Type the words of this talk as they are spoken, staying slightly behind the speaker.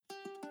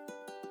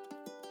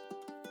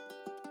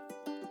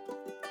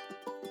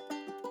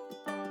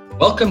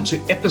Welcome to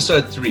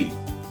episode 3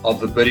 of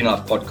the Birding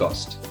Life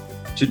podcast.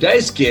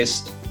 Today's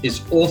guest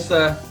is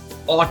author,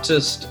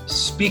 artist,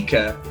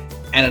 speaker,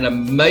 and an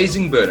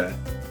amazing birder,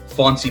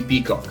 Faansie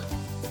Peacock.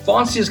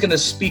 Faansie is going to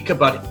speak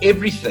about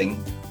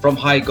everything from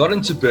how he got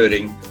into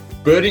birding,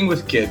 birding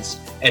with kids,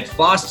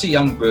 advice to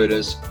young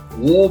birders,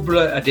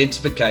 warbler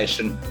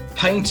identification,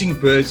 painting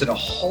birds, and a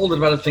whole lot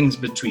of other things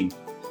in between.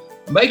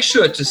 Make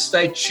sure to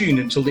stay tuned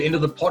until the end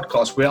of the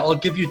podcast where I'll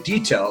give you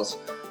details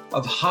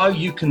of how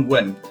you can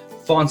win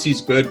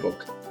Faansie's Bird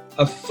Book,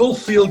 a full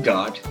field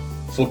guide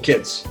for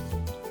kids.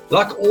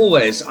 Like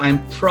always,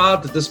 I'm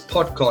proud that this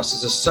podcast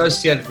is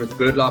associated with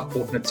BirdLife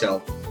Port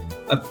Natal,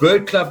 a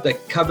bird club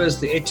that covers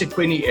the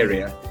eThekwini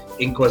area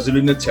in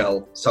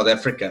KwaZulu-Natal, South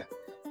Africa.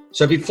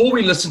 So before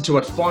we listen to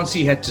what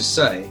Faansie had to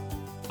say,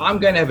 I'm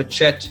going to have a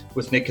chat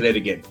with Nicolette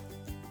again.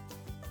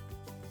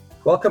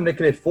 Welcome,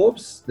 Nicolette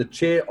Forbes, the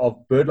chair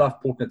of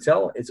BirdLife Port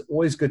Natal. It's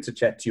always good to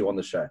chat to you on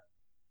the show.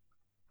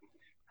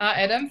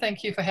 Hi, Adam.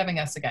 Thank you for having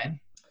us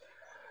again.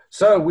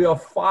 So we are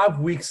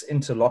 5 weeks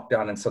into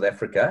lockdown in South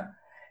Africa,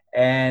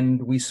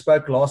 and we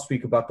spoke last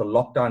week about the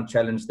lockdown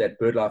challenge that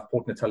BirdLife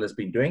Port Natal has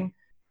been doing.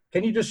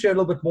 Can you just share a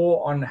little bit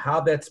more on how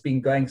that's been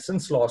going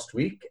since last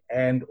week,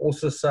 and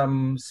also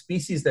some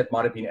species that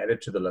might have been added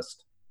to the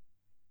list?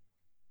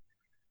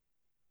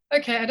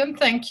 Okay, Adam,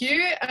 thank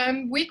you.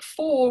 Week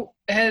 4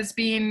 has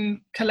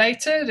been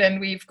collated and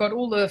we've got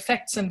all the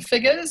facts and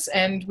figures,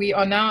 and we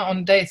are now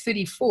on day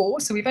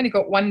 34. So we've only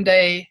got 1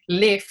 day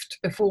left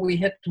before we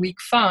hit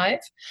week 5.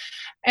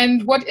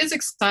 And what is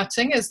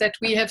exciting is that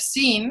we have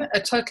seen a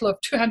total of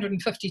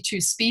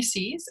 252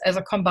 species as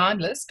a combined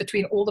list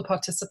between all the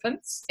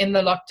participants in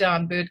the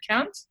lockdown bird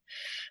count.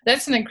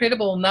 That's an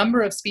incredible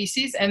number of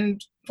species.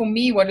 And for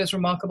me, what is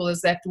remarkable is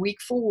that week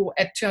 4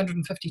 at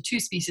 252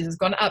 species has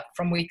gone up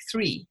from week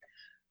 3,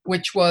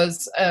 which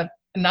was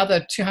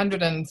another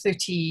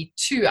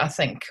 232, I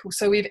think.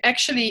 So we've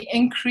actually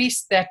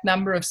increased that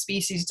number of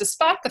species,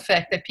 despite the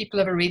fact that people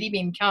have already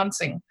been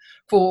counting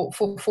for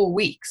 4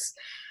 weeks.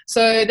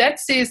 So that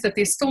says that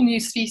there's still new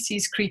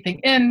species creeping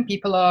in.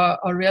 People are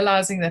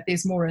realizing that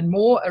there's more and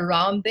more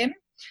around them.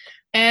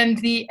 And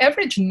the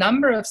average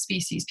number of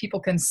species people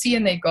can see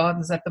in their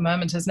gardens at the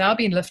moment has now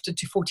been lifted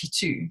to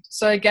 42.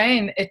 So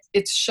again,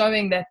 it's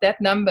showing that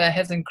that number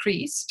has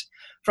increased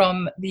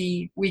from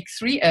the week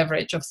 3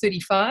 average of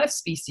 35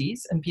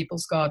 species in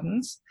people's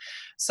gardens.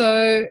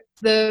 So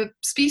the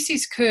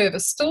species curve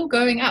is still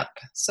going up.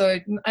 So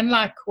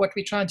unlike what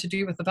we're trying to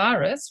do with the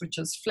virus, which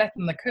is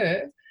flatten the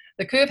curve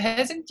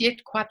hasn't yet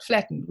quite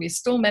flattened. We're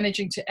still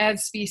managing to add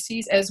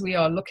species as we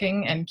are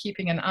looking and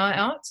keeping an eye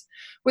out,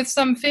 with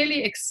some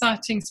fairly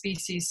exciting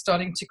species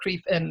starting to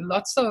creep in.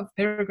 Lots of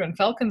peregrine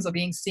falcons are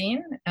being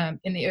seen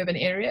in the urban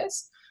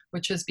areas,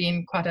 which has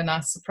been quite a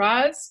nice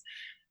surprise.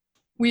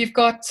 We've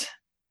got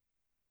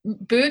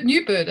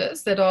new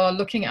birders that are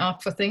looking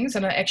out for things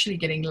and are actually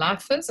getting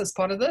lifers as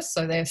part of this.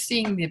 So they're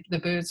seeing the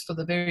birds for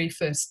the very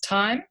first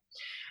time.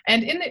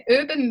 And in the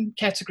urban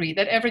category,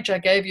 that average I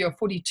gave you of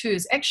 42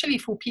 is actually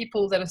for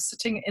people that are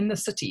sitting in the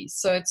cities.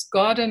 So it's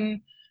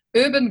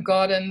urban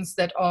gardens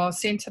that are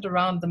centered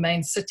around the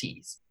main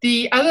cities.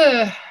 The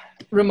other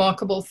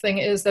remarkable thing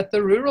is that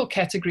the rural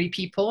category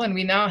people, and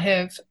we now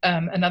have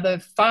another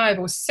 5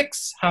 or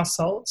 6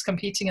 households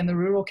competing in the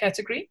rural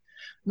category.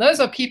 Those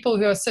are people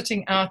who are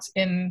sitting out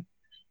in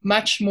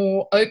much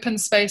more open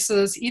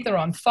spaces, either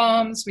on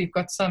farms. We've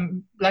got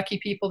some lucky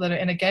people that are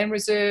in a game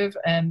reserve,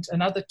 and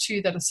another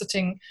 2 that are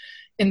sitting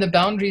in the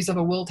boundaries of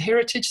a World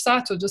Heritage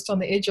Site or just on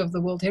the edge of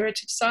the World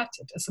Heritage Site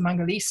at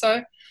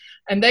Isimangaliso.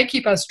 And they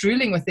keep us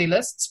drooling with their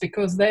lists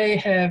because they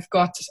have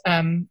got,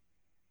 in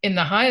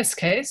the highest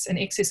case, in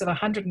excess of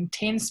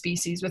 110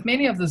 species, with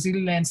many of the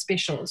Zululand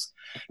specials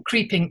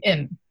creeping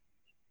in.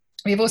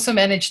 We've also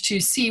managed to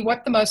see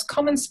what the most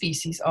common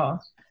species are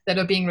that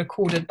are being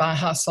recorded by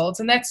households,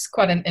 and that's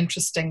quite an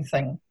interesting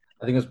thing.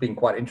 I think it's been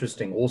quite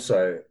interesting.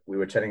 Also, we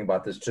were chatting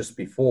about this just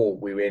before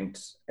we went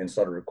and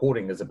started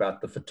recording, is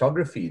about the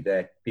photography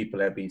that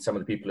some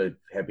of the people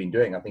have been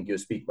doing. I think you were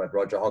speaking about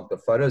Roger Hogg, the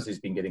photos he's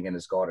been getting in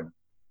his garden.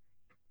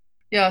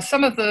 Yeah,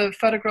 some of the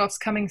photographs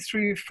coming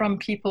through from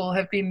people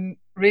have been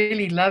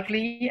really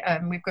lovely.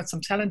 We've got some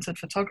talented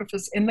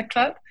photographers in the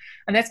club,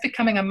 and that's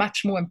becoming a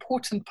much more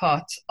important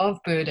part of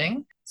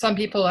birding. Some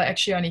people are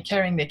actually only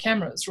carrying their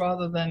cameras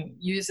rather than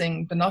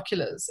using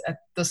binoculars at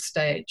this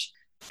stage.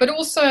 But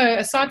also,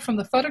 aside from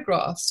the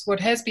photographs, what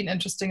has been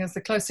interesting is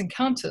the close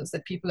encounters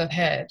that people have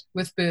had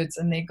with birds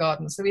in their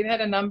gardens. So we've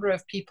had a number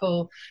of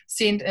people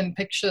send in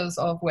pictures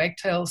of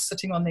wagtails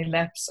sitting on their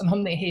laps and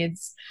on their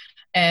heads,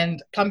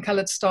 and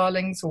plum-coloured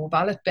starlings or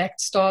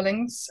violet-backed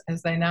starlings,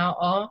 as they now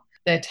are,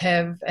 that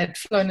had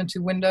flown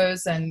into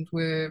windows and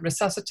were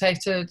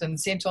resuscitated and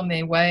sent on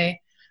their way,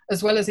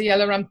 as well as a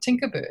yellow-rumped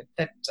tinkerbird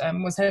that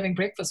was having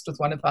breakfast with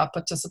one of our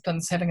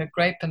participants, having a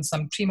grape and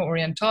some Prima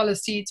orientalis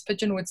seeds,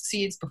 pigeonwood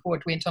seeds, before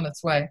it went on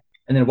its way.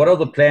 And then what are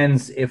the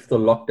plans if the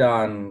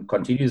lockdown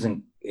continues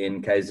in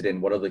KZN?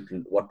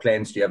 What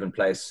plans do you have in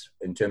place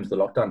in terms of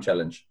the lockdown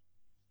challenge?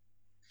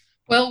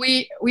 Well,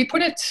 we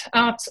put it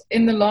out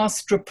in the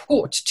last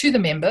report to the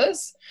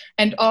members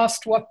and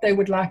asked what they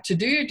would like to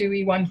do. Do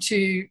we want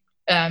to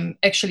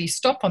actually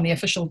stop on the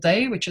official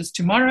day, which is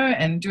tomorrow,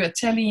 and do a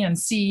tally and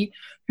see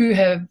who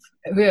have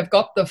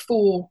got the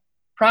 4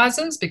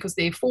 prizes, because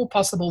there are 4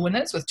 possible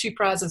winners with 2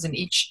 prizes in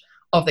each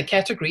of the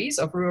categories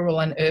of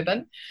rural and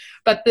urban.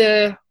 But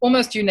the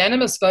almost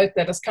unanimous vote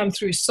that has come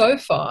through so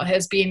far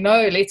has been,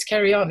 no, let's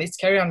carry on.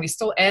 We're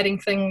still adding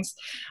things.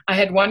 I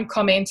had one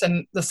comment,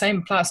 and the same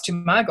applies to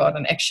my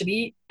garden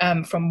actually,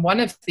 from one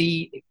of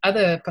the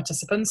other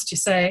participants to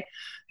say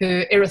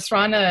her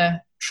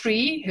erythrina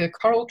tree, her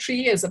coral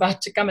tree, is about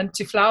to come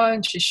into flower,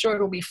 and she's sure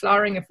it'll be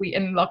flowering if we're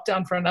in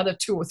lockdown for another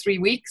 2 or 3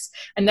 weeks,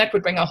 and that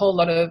would bring a whole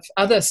lot of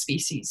other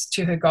species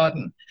to her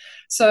garden.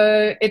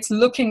 So it's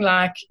looking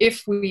like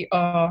if we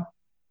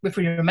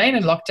remain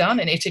in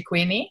lockdown in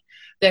eThekwini,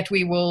 that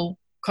we will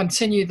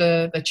continue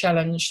the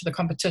challenge, the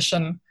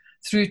competition,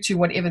 through to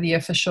whatever the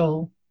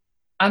official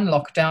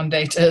unlockdown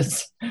date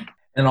is.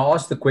 And I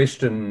asked the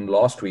question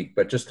last week,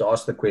 but just to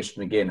ask the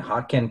question again,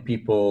 how can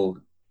people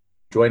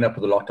join up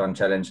with the lockdown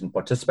challenge and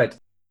participate?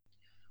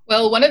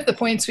 Well, one of the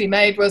points we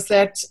made was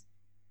that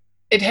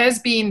it has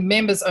been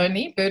members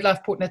only,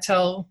 BirdLife Port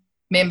Natal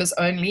members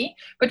only,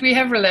 but we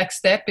have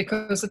relaxed that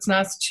because it's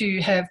nice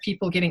to have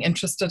people getting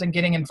interested and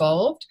getting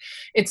involved.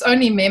 It's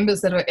only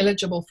members that are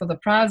eligible for the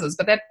prizes,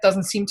 but that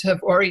doesn't seem to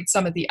have worried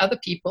some of the other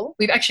people.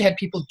 We've actually had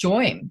people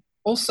join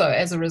also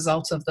as a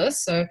result of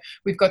this. So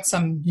we've got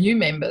some new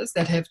members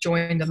that have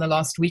joined in the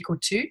last week or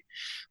 2,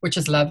 which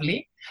is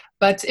lovely.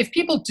 But if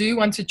people do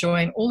want to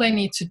join, all they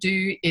need to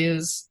do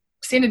is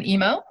send an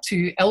email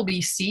to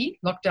LBC,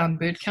 Lockdown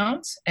Bird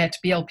Count, at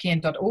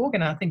blpn.org.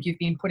 And I think you've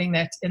been putting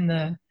that in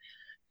the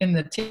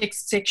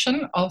text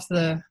section of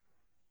the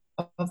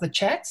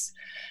chats.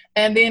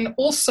 And then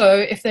also,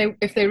 if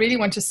they really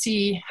want to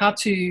see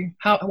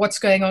what's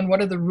going on,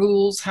 what are the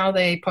rules, how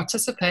they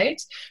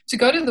participate, to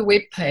go to the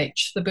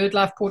webpage, the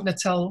BirdLife Port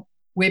Natal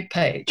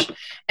webpage.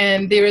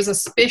 And there is a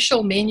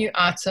special menu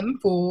item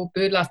for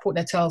BirdLife Port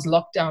Natal's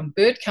Lockdown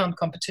Bird Count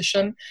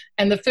competition.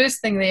 And the first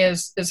thing there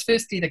is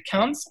firstly the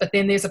counts, but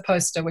then there's a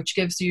poster which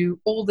gives you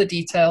all the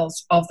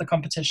details of the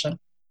competition.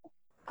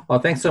 Oh,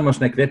 thanks so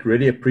much, Nick. That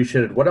really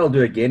appreciate it. What I'll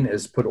do again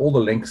is put all the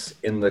links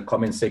in the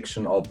comment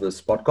section of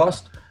this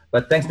podcast.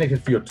 But thanks, Nick,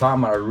 for your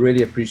time. I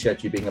really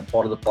appreciate you being a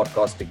part of the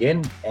podcast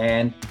again,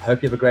 and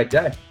hope you have a great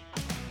day.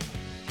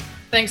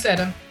 Thanks,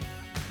 Adam.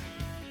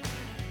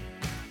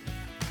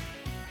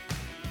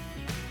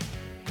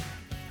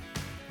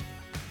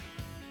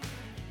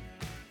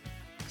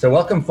 So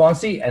welcome,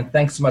 Faansie, and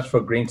thanks so much for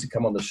agreeing to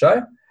come on the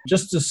show.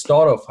 Just to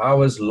start off,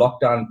 how has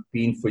lockdown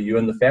been for you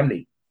and the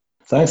family?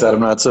 Thanks,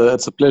 Adam. It's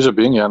a pleasure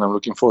being here, and I'm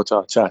looking forward to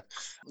our chat.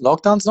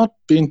 Lockdown's not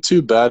been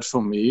too bad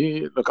for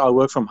me. Look, I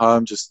work from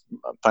home, just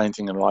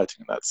painting and writing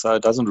and that, so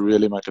it doesn't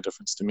really make a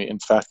difference to me. In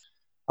fact,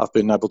 I've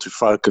been able to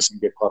focus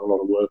and get quite a lot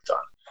of work done.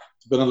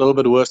 It's been a little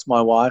bit worse for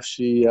my wife.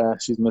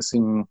 She's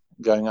missing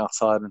going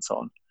outside and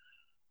so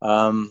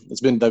on.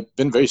 They've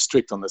been very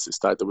strict on this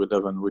estate that we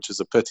live in, which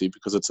is a pity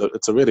because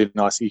it's a really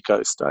nice eco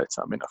estate.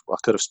 I mean, I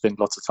could have spent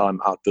lots of time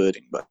out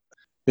birding, but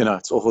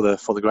it's all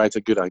for the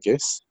greater good, I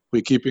guess.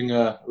 We're keeping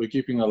a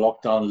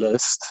lockdown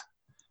list,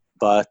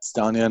 but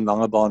down here in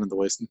Langebaan in the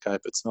Western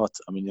Cape, it's not.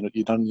 I mean,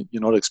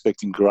 you're not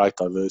expecting great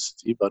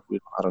diversity, but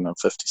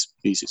 50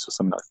 species or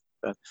something like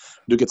that.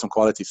 We do get some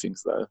quality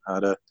things though. I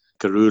had a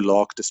Karoo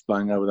lark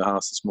displaying over the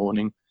house this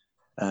morning,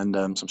 and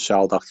some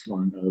shell ducks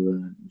flying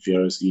over,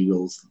 Veros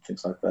eagles and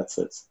things like that.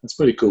 So it's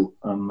pretty cool.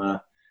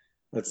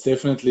 It's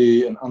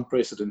definitely an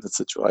unprecedented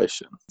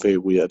situation. Very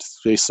weird.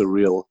 It's very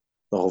surreal,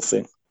 the whole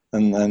thing.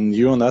 And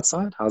you on that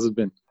side, how's it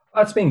been?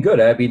 It's been good.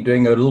 I've been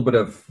doing a little bit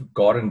of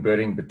garden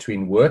birding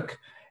between work,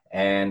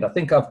 and I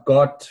think I've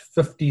got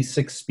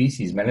 56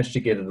 species. Managed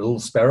to get a little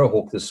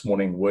sparrowhawk this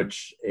morning,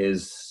 which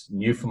is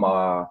new from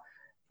our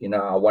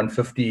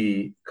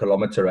 150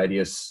 kilometer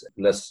radius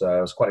list. So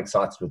I was quite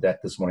excited with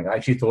that this morning. I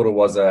actually thought it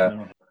was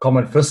a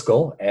common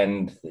fiscal,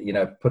 and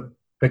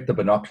picked the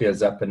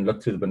binoculars up and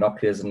looked through the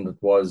binoculars, and it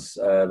was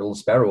a little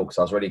sparrowhawk.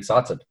 So I was really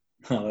excited.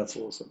 Oh, that's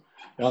awesome.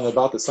 Yeah, they're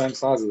about the same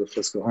size as the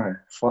fiscal, hey?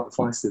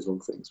 Feisty little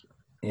things.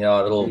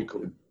 Yeah, Very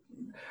cool.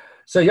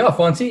 So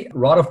Faansie,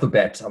 right off the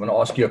bat, I'm going to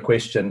ask you a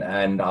question,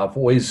 and I've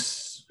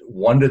always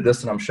wondered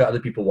this, and I'm sure other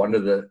people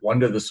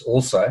wonder this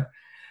also.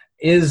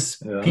 Is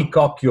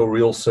Peacock your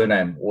real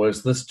surname, or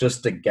is this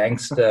just a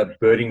gangster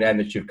birding name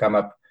that you've come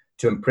up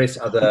to impress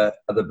other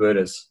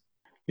birders?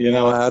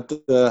 I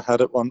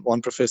had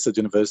one professor at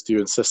university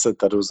who insisted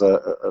that it was a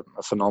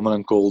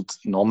phenomenon called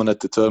nominate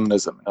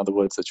determinism. In other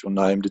words, that your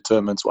name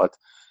determines what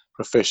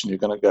profession you're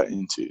going to go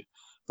into.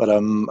 But I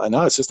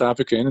know it's just a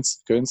happy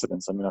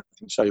coincidence. I mean, I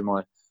can show you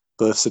my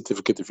birth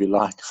certificate if you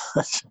like.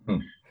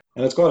 And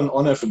it's quite an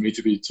honor for me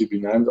to be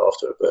named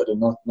after a bird,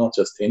 and not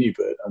just any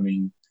bird. I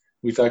mean,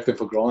 we take them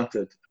for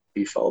granted,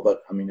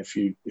 but I mean, if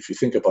you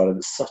think about it,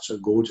 it's such a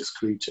gorgeous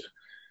creature.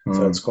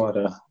 So it's quite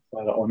an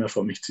honor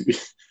for me to be,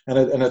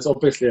 and it's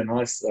obviously a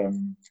nice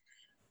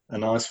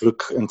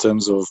look in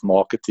terms of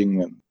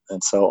marketing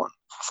and so on.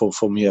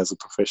 for me as a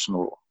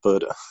professional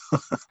birder.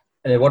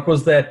 And what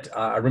was that?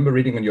 I remember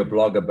reading on your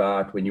blog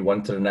about when you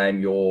wanted to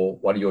name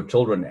one of your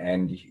children,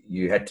 and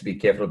you had to be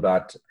careful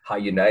about how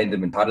you named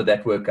them. And how did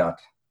that work out?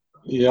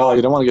 Yeah,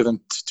 you don't want to give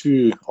them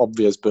too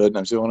obvious bird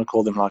names. You want to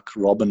call them like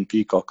Robin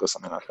Peacock or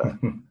something like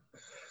that.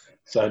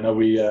 So no,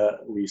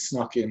 we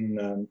snuck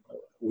in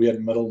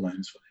weird middle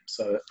names for him.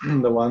 So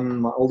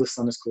my oldest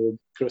son is called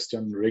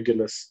Christian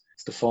Regulus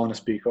Stephanus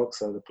Peacock.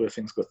 So the poor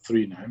thing's got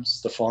 3 names.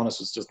 Stephanus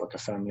was just like a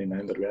family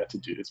name that we had to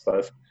do. It's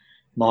both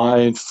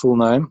my full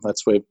name.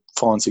 That's where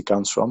Faansie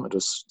comes from.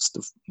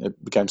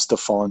 It became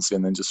Faansie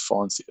and then just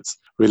Faansie. It's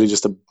really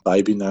just a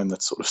baby name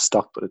that's sort of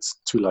stuck, but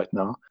it's too late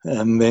now.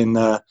 And then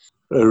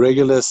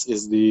Regulus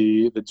is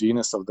the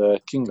genus of the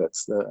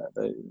kinglets,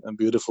 the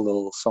beautiful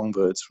little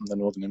songbirds from the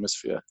northern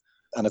hemisphere,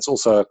 and it's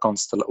also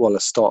a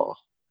star.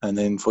 And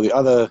then for my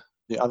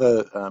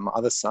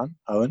other son,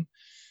 Owen,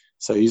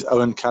 so he's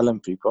Owen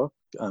Callum Peacock.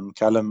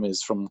 Callum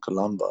is from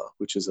Columba,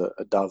 which is a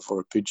dove or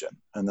a pigeon,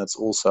 and that's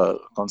also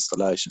a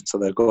constellation. So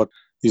they've got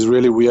these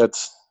really weird,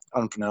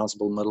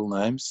 unpronounceable middle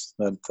names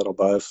that are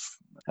both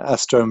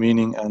astro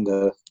meaning and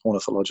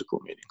ornithological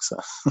meaning. So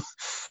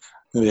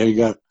there you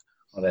go.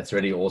 Well, that's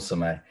really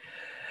awesome, eh?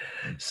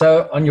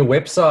 So on your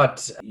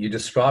website, you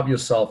describe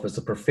yourself as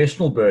a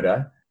professional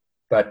birder,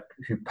 but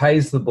who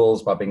pays the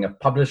bills by being a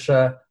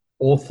publisher,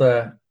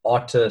 author,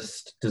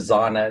 artist,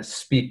 designer,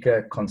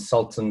 speaker,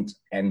 consultant,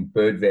 and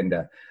bird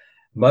vendor.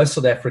 Most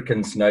South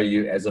Africans know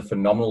you as a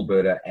phenomenal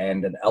birder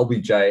and an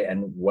LBJ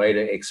and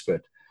wader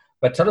expert.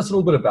 But tell us a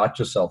little bit about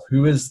yourself.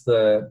 Who is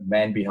the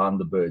man behind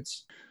the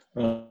birds?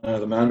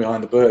 The man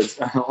behind the birds.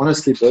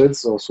 Honestly,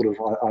 birds are sort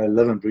of, I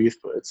live and breathe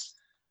birds.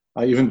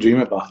 I even dream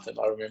about them.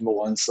 I remember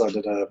once I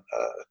did a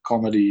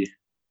comedy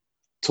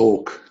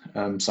talk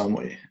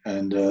somewhere,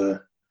 and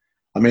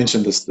I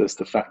mentioned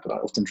the fact that I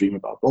often dream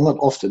about. Well, not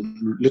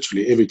often,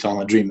 literally every time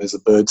I dream, there's a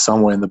bird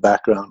somewhere in the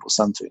background or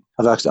something.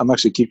 I'm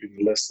actually keeping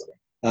a list of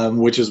them,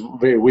 which is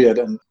very weird.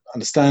 And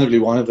understandably,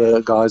 one of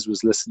the guys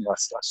was listening. I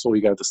saw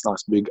he gave this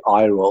nice big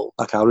eye roll.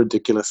 Like, how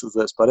ridiculous is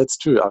this? But it's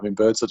true. I mean,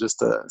 birds are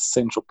just a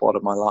central part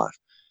of my life.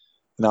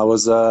 And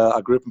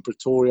I grew up in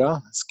Pretoria,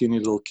 a skinny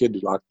little kid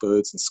who liked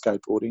birds and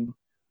skateboarding.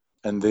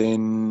 And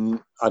then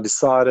I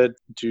decided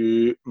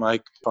to try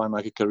and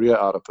make a career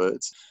out of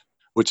birds,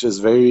 which is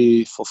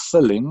very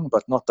fulfilling,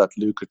 but not that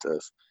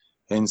lucrative.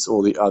 Hence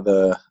all the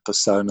other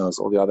personas,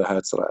 all the other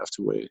hats that I have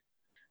to wear.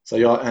 So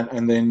yeah,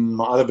 and then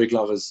my other big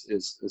love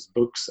is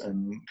books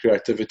and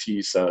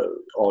creativity, so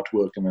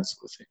artwork and that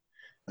sort of thing.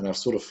 And I've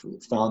sort of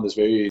found this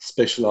very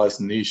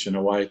specialized niche in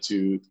a way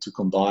to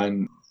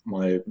combine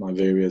my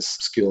various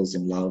skills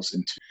and loves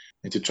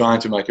into trying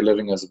to make a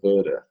living as a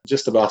birder.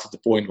 Just about at the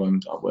point where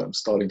I'm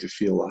starting to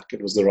feel like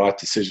it was the right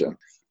decision.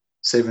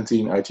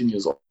 17, 18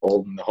 years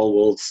old and the whole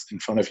world's in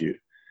front of you.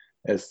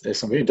 There's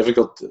some very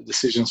difficult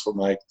decisions to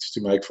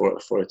make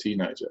for a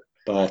teenager.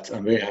 But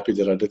I'm very happy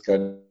that I did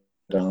go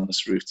down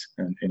this route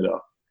and ended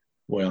up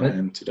where I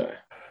am today.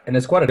 And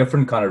it's quite a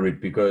different kind of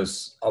route,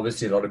 because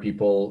obviously a lot of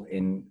people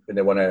when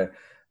they want to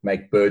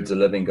make birds a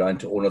living go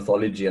into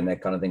ornithology and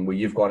that kind of thing, where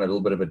you've gone a little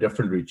bit of a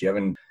different route.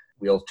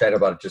 We'll chat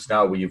about it just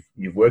now, where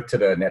you've worked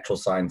at a natural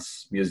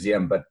science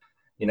museum, but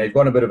you've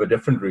gone a bit of a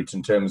different route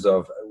in terms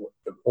of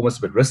almost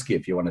a bit risky,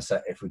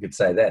 if we could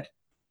say that.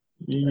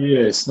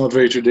 Yes, not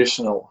very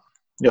traditional.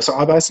 Yeah, so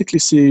I basically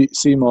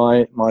see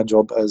my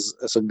job as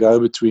a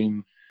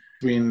go-between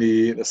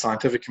the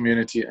scientific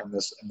community and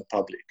the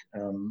public.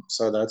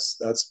 So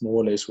that's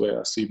more or less where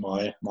I see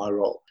my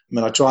role. I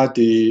mean, I tried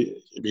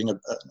being an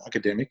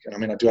academic, and I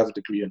mean, I do have a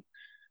degree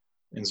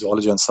in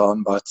zoology and so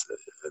on, but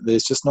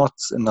there's just not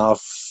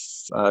enough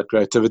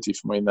creativity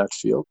for me in that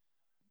field.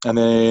 And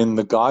then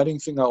the guiding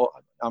thing, I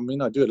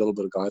do a little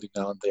bit of guiding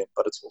now and then,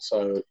 but it's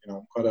also,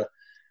 I'm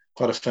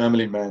quite a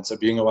family man, so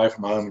being away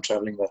from home and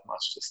traveling that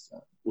much just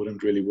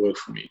wouldn't really work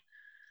for me.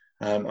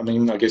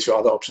 I guess your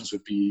other options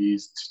would be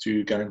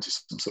to go into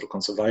some sort of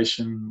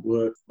conservation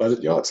work,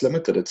 but yeah, it's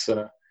limited.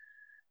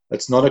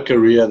 It's not a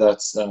career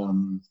that's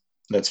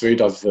very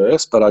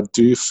diverse, but I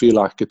do feel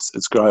like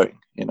it's growing.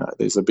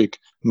 There's a big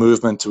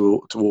movement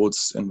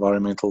towards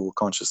environmental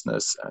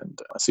consciousness, and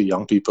I see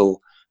young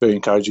people. Very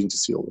encouraging to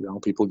see all the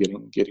young people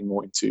getting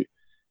more into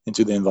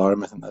the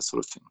environment and that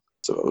sort of thing.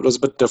 So it was a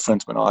bit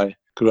different when I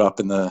grew up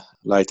in the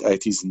late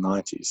 80s and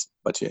 90s,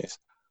 but yes.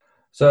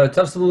 So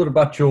tell us a little bit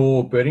about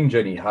your birding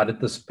journey. How did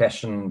this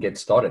passion get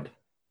started?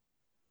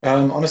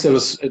 Honestly,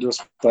 it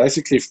was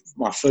basically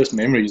my first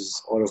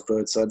memories out of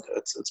birds. So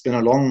it's been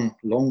a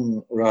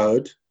long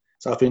road.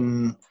 So I've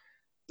been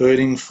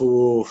birding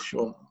for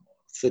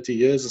 30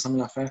 years or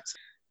something like that.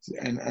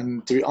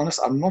 And to be honest,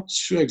 I'm not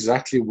sure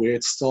exactly where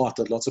it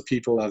started. Lots of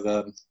people have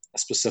a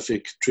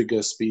specific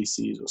trigger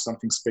species or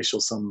something special,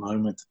 some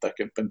moment that they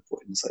can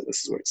pinpoint and say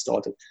this is where it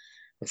started.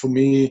 But for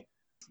me,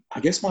 I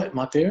guess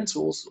my parents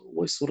were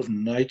always sort of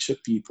nature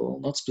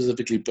people, not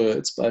specifically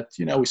birds, but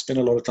we spent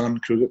a lot of time in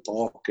Kruger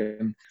Park,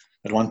 and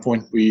at one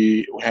point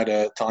we had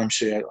a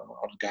timeshare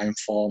on a game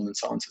farm and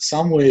so on. So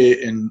somewhere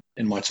in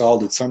my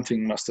childhood,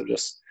 something must have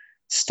just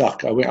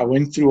stuck. I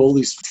went through all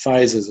these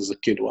phases as a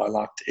kid where I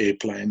liked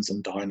airplanes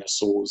and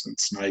dinosaurs and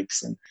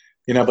snakes and,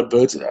 but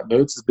birds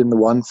has been the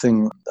one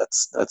thing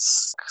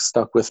that's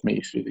stuck with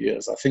me through the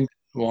years. I think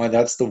why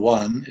that's the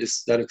one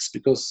is that it's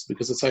because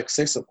it's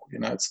accessible.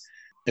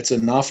 It's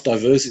enough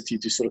diversity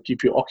to sort of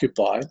keep you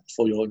occupied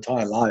for your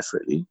entire life,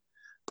 really,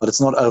 but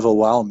it's not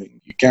overwhelming.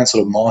 You can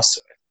sort of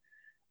master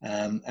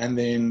it. And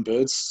then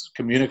birds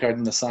communicate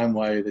in the same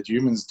way that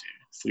humans do,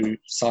 through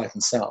sight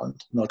and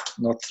sound, not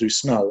through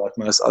smell like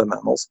most other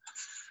mammals.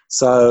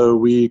 So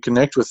we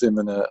connect with them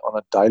on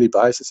a daily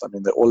basis. I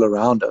mean, they're all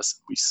around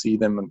us. We see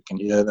them and we can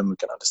hear them, we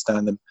can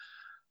understand them.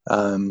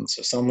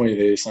 So somewhere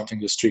there's something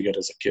that's triggered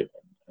as a kid.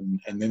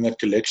 And then that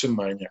collection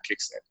mania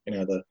kicks in,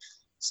 the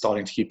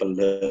starting to keep a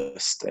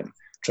list and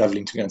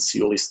traveling to go and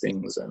see all these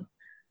things. And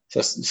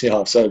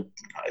so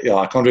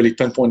I can't really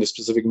pinpoint a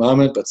specific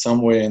moment, but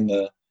somewhere in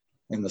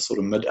the sort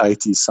of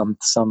mid-'80s,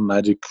 some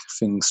magic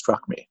thing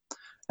struck me.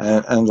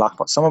 And like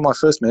some of my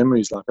first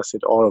memories, like I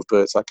said, are of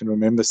birds. I can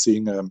remember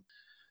seeing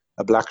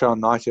a black-crowned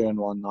night heron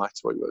one night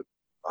where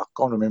I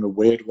can't remember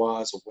where it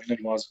was or when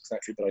it was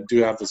exactly, but I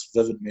do have this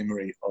vivid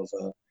memory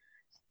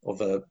of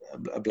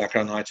a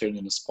black-crowned night heron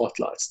in a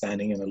spotlight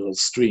standing in a little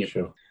stream.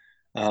 Sure.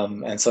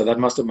 And so that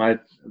must have made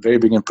a very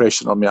big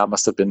impression on me. I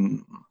must have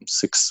been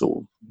 6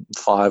 or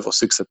 5 or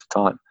 6 at the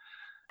time.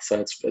 So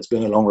it's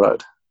been a long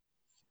road.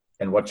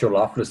 And what's your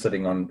life list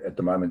sitting on at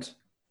the moment?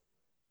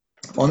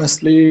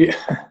 Honestly,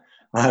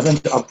 I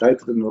haven't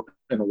updated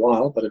in a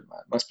while, but it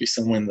must be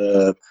somewhere in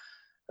the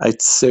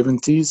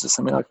 870s or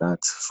something like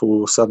that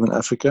for Southern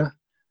Africa.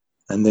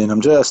 And then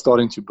I'm just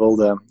starting to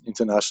build an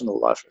international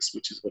life list,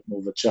 which is a bit more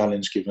of a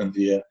challenge given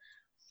the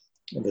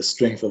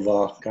strength of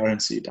our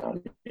currency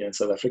down here in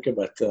South Africa.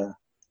 But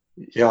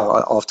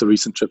after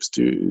recent trips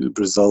to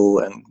Brazil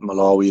and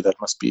Malawi, that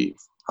must be,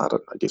 I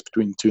guess,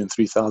 between 2,000 and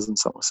 3,000,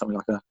 something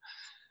like that.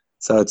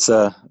 So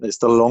there's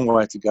still a long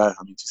way to go.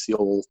 I mean, to see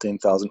all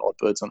 10,000 odd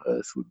birds on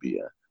Earth would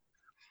be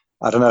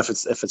I don't know if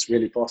it's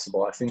really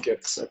possible. I think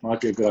it might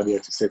be a good idea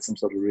to set some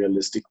sort of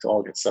realistic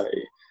target, say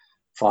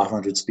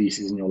 500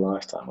 species in your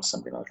lifetime or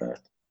something like that.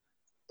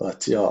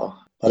 But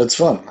it's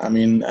fun. I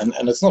mean,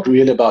 and it's not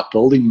really about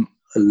building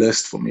a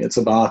list for me. It's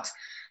about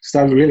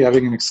really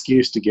having an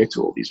excuse to get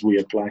to all these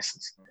weird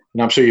places.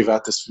 And I'm sure you've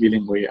had this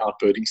feeling where you're out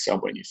birding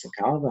somewhere and you think,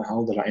 how the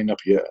hell did I end up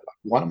here? Like,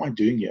 what am I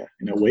doing here?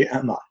 Where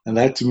am I? And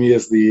that to me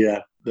is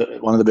the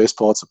one of the best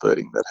parts of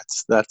birding.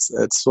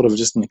 It's sort of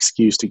just an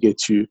excuse to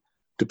get you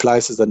to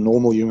places that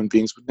normal human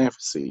beings would never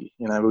see.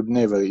 Would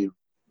never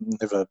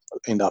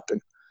end up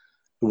in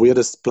the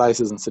weirdest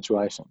places and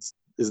situations.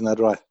 Isn't that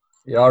right?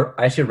 Yeah,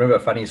 I actually remember a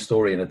funny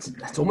story, and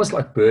it's almost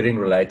like birding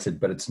related,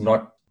 but it's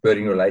not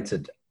birding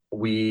related.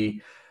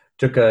 We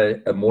took a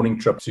morning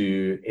trip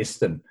to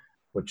Eston,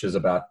 which is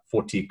about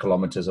 40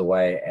 kilometers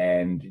away,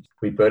 and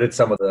we birded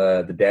some of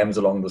the dams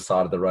along the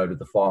side of the road with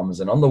the farms.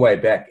 And on the way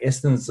back,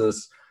 Eston's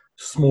this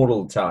small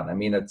little town. I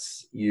mean,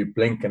 you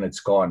blink and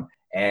it's gone.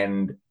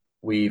 And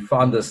we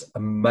found this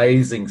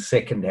amazing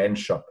second-hand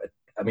shop.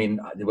 I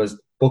mean, there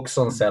was books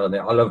on sale in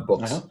there. I love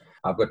books. Uh-huh.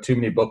 I've got too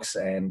many books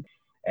and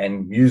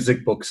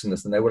music books and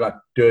this, and they were like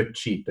dirt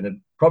cheap. And it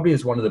probably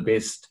is one of the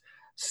best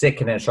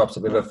second-hand shops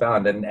I've ever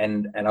found.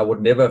 And I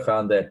would never have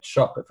found that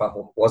shop if I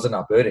wasn't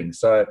out birding.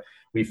 So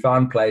we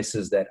found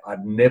places that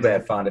I'd never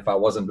have found if I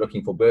wasn't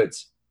looking for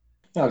birds.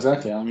 Yeah,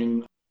 exactly. I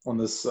mean, on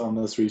this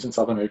recent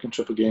South American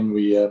trip again,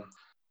 we,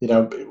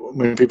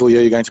 when people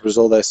hear you're going to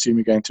Brazil, they assume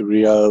you're going to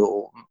Rio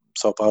or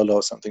Sao Paulo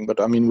or something.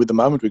 But I mean, with the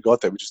moment we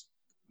got there, we just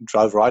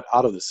drove right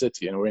out of the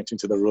city and went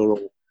into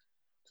to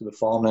the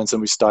farmlands,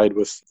 and we stayed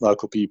with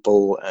local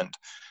people and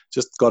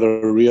just got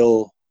a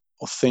real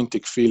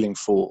authentic feeling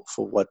for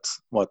what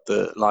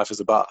the life is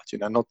about.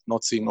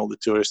 Not seeing all the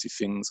touristy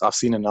things. I've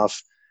seen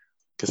enough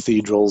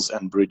cathedrals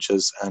and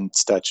bridges and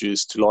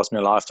statues to last me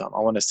a lifetime. I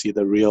want to see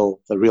the real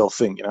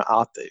thing,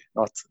 out there,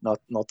 not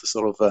the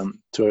sort of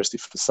touristy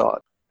facade.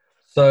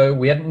 So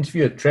we had an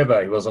interview with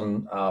Trevor. He was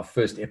on our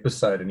first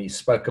episode, and he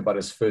spoke about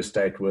his first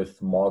date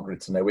with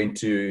Margaret, and they went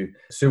to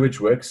Sewage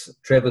Works.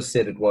 Trevor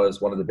said it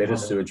was one of the better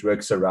sewage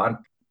works around.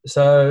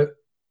 So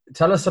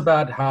tell us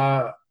about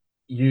how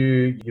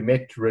you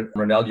met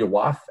Ronelle, your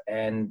wife,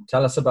 and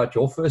tell us about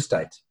your first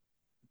date.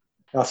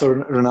 So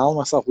Ronelle,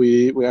 myself,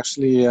 we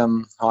actually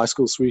high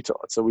school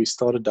sweethearts. So we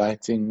started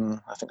dating,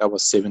 I think I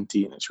was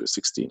 17 and she was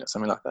 16 or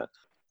something like that.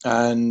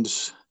 And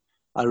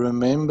I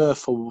remember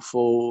for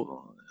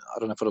I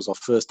don't know if it was our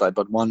first date,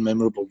 but one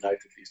memorable date,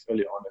 at least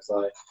early on, is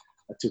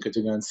I took her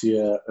to go and see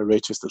a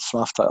red-chested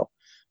flufftail.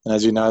 And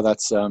as you know,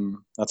 that's a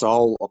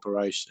whole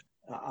operation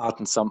out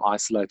in some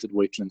isolated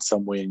wetland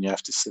somewhere, and you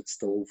have to sit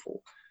still for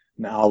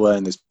an hour,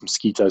 and there's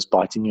mosquitoes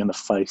biting you in the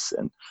face,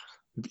 and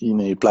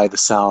you play the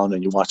sound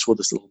and you watch all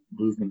this little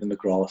movement in the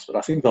grass. But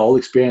I think the whole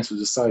experience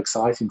was just so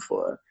exciting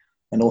for her,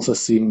 and also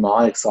seeing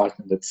my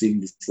excitement at seeing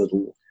this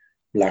little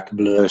black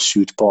blur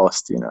shoot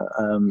past,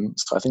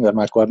 So I think that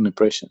made quite an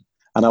impression.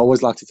 And I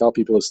always like to tell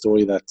people a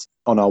story that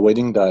on our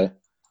wedding day,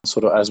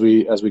 sort of as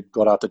we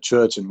got out the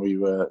church and we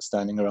were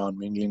standing around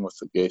mingling with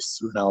the guests,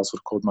 Runel sort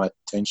of caught my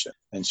attention,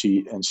 and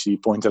she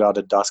pointed out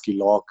a dusky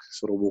lark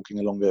sort of walking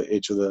along the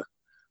edge of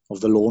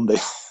the lawn there.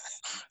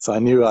 So I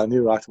knew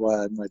right away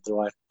I made the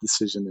right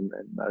decision in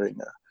marrying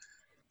her.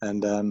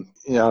 And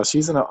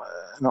she's in an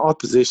odd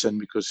position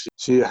because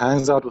she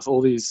hangs out with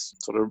all these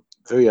sort of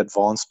very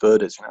advanced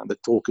birders. The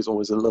talk is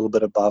always a little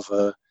bit above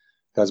her,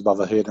 goes above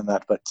her head and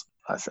that. But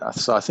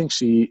I think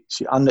she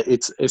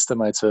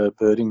underestimates her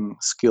birding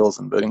skills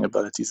and birding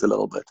abilities a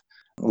little bit,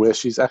 where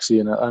she's actually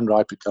in her own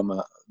right become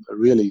a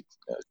really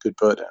good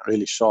birder,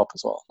 really sharp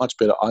as well, much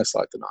better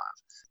eyesight than I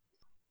have.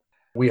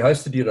 We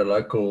hosted you at a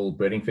local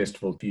birding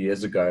festival 2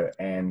 years ago,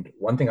 and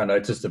one thing I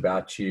noticed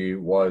about you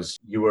was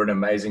you were an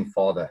amazing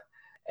father.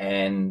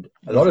 And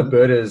a lot of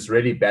birders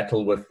really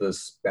battle with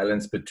this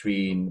balance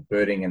between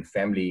birding and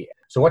family.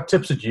 So what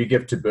tips would you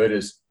give to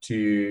birders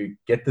to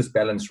get this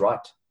balance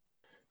right?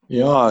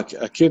 Yeah,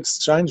 a kid's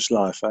changed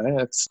life.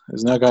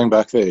 There's no going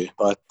back there.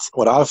 But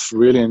what I've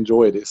really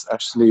enjoyed is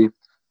actually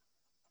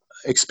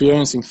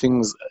experiencing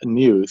things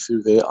new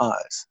through their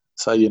eyes.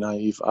 So,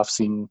 I've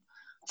seen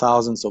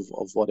thousands of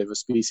whatever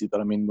species, but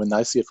I mean, when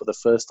they see it for the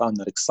first time,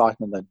 that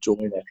excitement, that joy,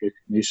 that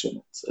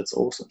recognition, it's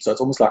awesome. So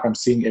it's almost like I'm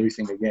seeing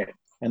everything again.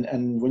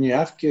 And when you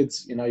have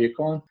kids, you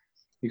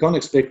can't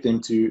expect them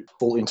to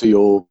fall into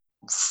your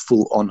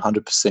full on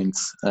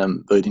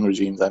 100% birding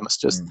regime. They must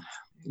just,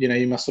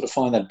 you must sort of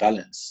find that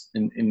balance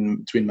in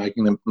between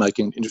making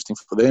it interesting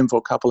for them for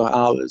a couple of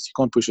hours. You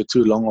can't push it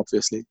too long,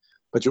 obviously,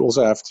 but you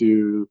also have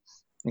to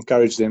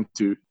encourage them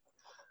to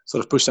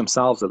sort of push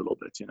themselves a little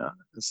bit,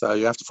 So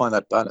you have to find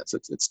that balance.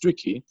 It's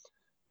tricky,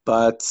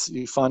 but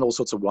you find all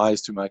sorts of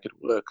ways to make it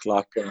work.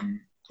 Like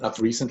I've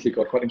recently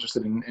got quite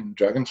interested in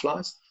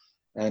dragonflies,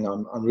 and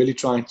I'm really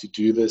trying to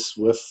do this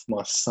with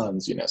my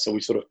sons, So we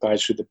sort of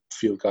page through the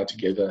field guide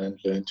together and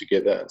learn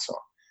together and so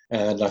on.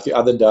 And like the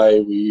other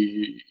day,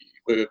 we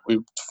were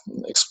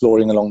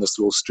exploring along this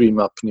little stream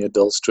up near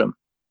Dillstrom.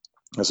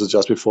 This was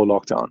just before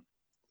lockdown.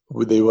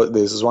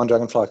 There's this one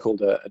dragonfly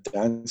called a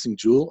dancing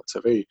jewel. It's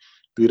a very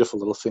beautiful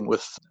little thing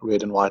with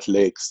red and white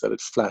legs that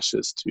it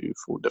flashes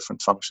for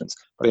different functions.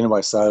 But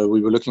anyway, so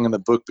we were looking in the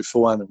book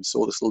beforehand and we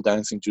saw this little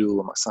dancing jewel,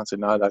 and my son said,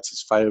 no, that's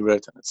his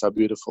favorite and it's so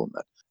beautiful.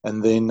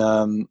 And then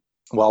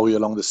while we were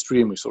along the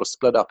stream, we sort of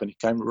split up and he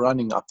came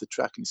running up the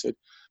track and he said,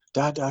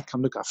 Dad,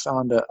 come look, I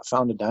found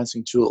a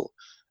dancing jewel.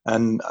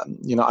 And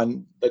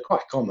and they're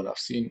quite common. I've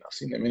seen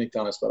them many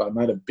times, but I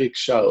made a big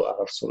show out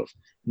of sort of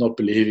not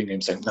believing him,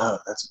 saying, no,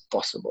 that's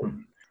impossible.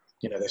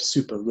 They're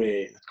super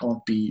rare, it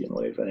can't be, and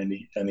whatever. And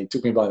he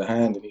took me by the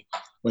hand and he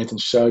went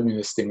and showed me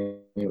this thing, and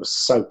he was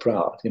so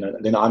proud,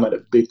 And then I made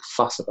a big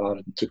fuss about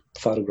it and took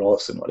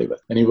photographs and whatever.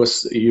 And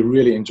he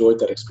really enjoyed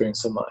that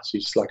experience so much. He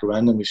just like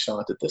randomly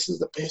shouted, "This is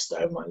the best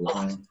day of my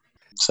life."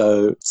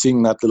 So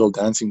seeing that little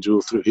dancing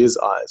jewel through his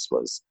eyes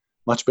was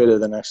much better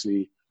than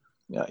actually,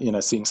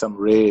 seeing some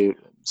rare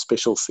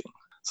special thing.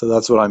 So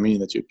that's what I mean,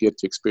 that you get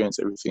to experience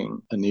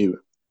everything anew.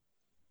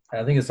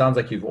 I think it sounds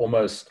like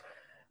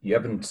you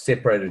haven't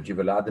separated, you've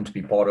allowed them to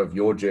be part of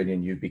your journey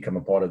and you've become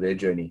a part of their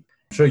journey.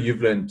 I'm sure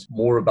you've learned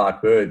more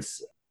about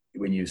birds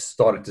when you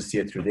started to see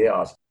it through their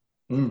eyes.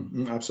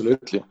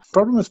 Absolutely. The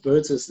problem with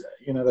birds is,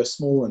 they're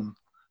small and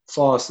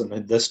fast and they're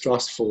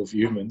distrustful of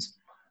humans.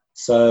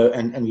 So,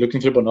 and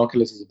looking through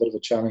binoculars is a bit of a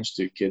challenge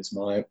to kids.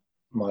 My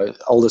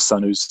oldest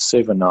son, who's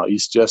 7 now,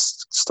 he's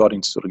just starting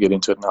to sort of get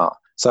into it now.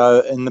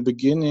 So in the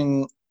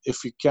beginning,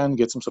 if you can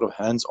get some sort of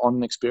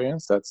hands-on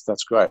experience,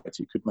 that's great.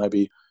 You could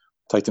maybe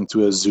take them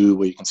to a zoo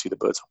where you can see the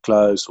birds up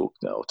close, or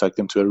take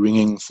them to a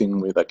ringing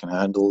thing where they can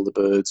handle the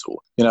birds, or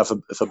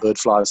if a bird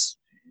flies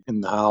in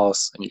the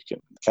house and you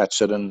can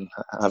catch it and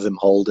have them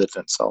hold it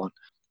and so on.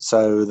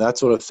 So that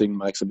sort of thing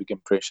makes a big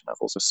impression, I've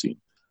also seen.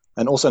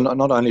 And also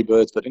not only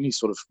birds, but any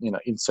sort of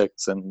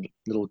insects and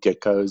little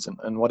geckos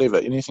and whatever,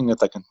 anything that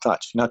they can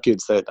touch.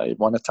 Kids, they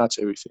want to touch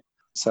everything.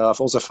 So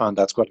I've also found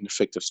that's quite an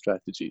effective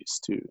strategy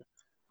too.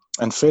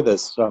 And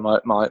feathers. So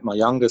my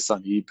youngest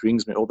son, he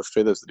brings me all the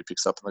feathers that he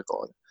picks up in the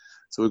garden.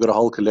 So we've got a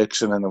whole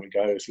collection, and then we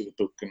go through the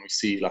book and we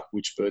see like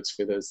which bird's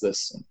feather is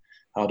this and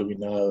how do we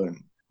know, and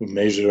we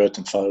measure it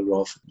and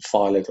photograph it and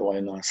file it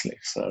away nicely.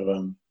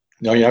 So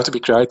you have to be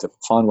creative,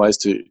 find ways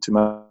to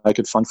make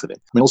it fun for them.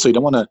 I mean, also you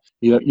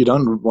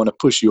don't want to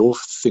push your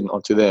thing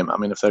onto them. I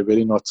mean, if they're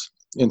really not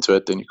into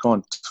it, then you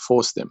can't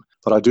force them.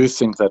 But I do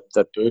think that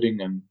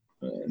birding, and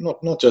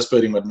not just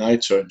birding but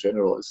nature in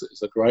general,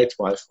 is a great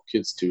way for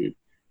kids to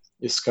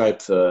escape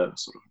the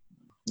sort of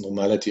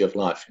normality of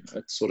life.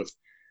 It sort of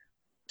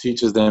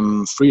teaches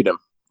them freedom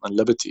and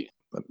liberty.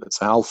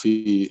 It's a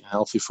healthy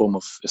form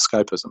of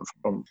escapism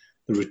from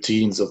the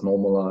routines of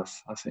normal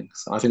life, I think.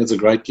 So I think it's a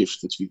great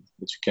gift that you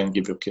can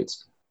give your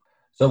kids.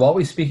 So while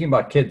we're speaking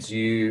about kids,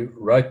 you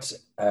wrote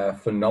a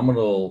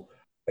phenomenal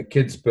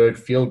kids bird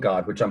field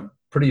guide, which I'm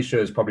pretty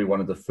sure is probably one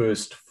of the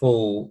first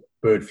full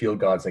bird field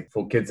guides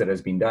for kids that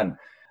has been done.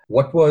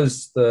 What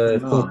was the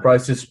thought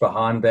process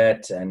behind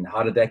that, and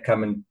how did that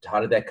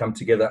come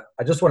together?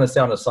 I just want to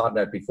say on a side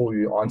note before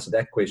you answer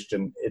that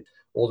question,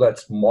 although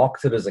it's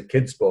marketed as a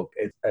kid's book,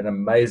 it's an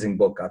amazing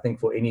book. I think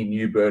for any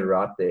new birder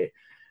out there,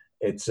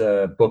 it's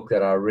a book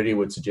that I really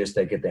would suggest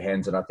they get their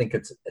hands on. I think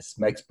it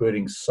makes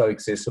birding so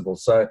accessible.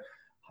 So,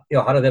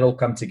 how did that all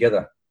come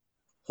together?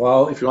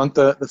 Well, if you want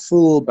the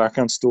full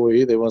background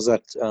story, there was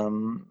that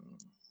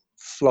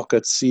flock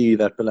at sea,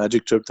 that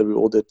pelagic trip that we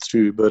all did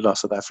through BirdLife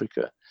South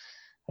Africa.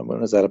 And when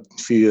was that? A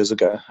few years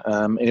ago.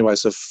 Anyway,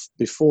 so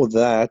before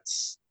that,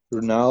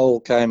 Renal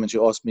came and she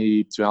asked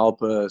me to help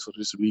her sort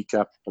of just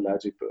recap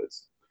pelagic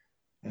birds.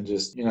 And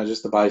just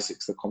the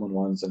basics, the common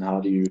ones, and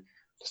how do you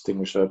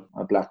distinguish a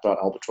black-browed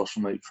albatross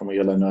from a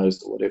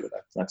yellow-nosed or whatever,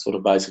 that sort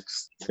of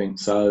basics thing.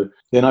 So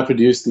then I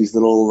produced these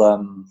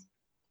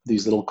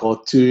little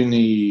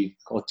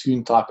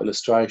cartoon type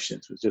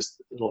illustrations with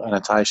just little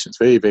annotations,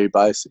 very, very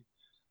basic.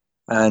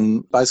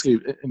 And basically,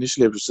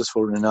 initially it was just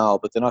for Renal,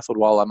 but then I thought,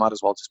 well, I might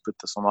as well just put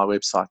this on my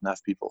website and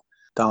have people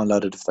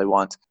download it if they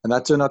want. And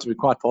that turned out to be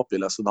quite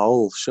popular. So the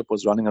whole ship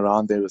was running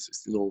around there with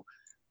this little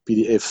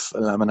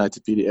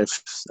laminated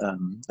PDFs.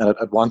 And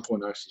at one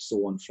point I actually saw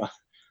one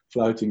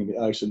floating in the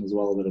ocean as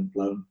well that had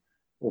blown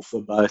off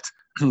a boat.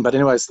 But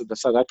anyway, so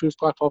that proved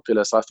quite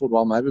popular. So I thought,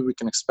 well, maybe we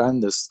can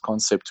expand this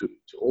concept to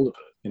all of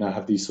it.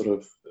 Have these sort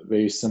of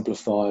very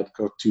simplified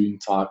cartoon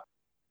type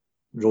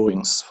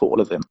drawings for all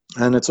of them.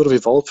 And it sort of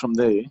evolved from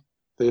there.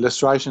 The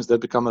illustrations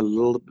did become a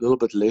little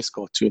bit less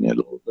cartoony, a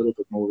little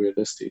bit more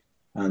realistic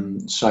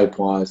and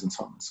shape-wise and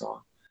so on and so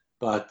on.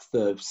 But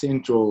the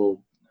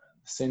central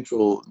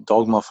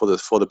dogma for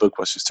the book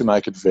was just to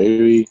make it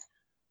very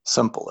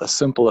simple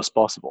as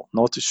possible,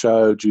 not to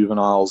show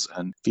juveniles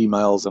and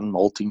females and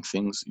molting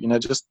things,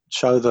 just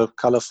show the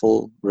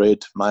colorful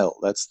red male.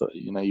 That's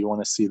you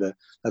want to see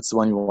that's the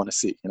one you want to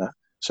see,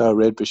 show a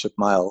red bishop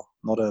male,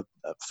 not a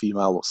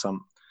female or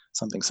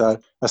something. So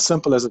as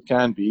simple as it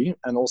can be,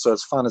 and also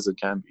as fun as it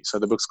can be. So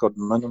the book's got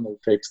minimal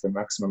text and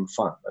maximum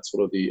fun. That's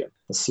sort of the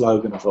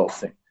slogan of the whole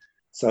thing.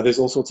 So there's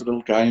all sorts of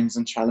little games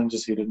and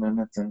challenges hidden in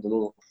it, and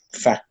little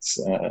facts,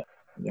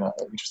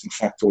 interesting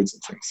factoids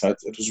and things. So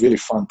it was a really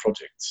fun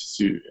project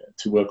to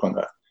work on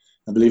that.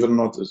 And believe it or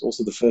not, it was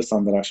also the first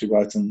time that I actually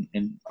wrote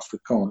in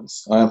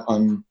Afrikaans.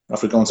 I'm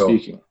Afrikaans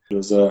speaking. It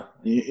was an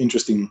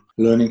interesting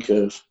learning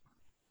curve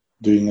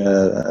doing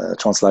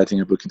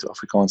translating a book into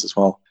Afrikaans as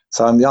well.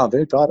 So I'm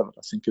very proud of it.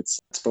 I think it's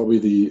probably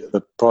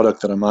the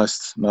product that I'm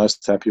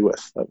most happy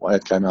with, the way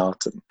it came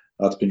out and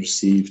how it's been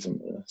received and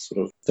the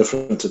sort of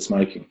difference it's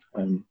making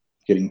and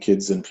getting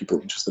kids and people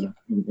interested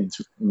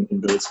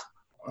in birds.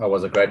 It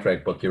was a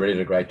great book. You really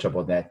did a great job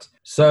on that.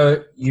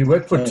 So you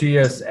worked for 2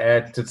 years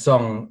at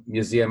Titsong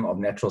Museum of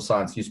Natural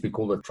Science. It used to be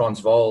called the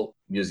Transvaal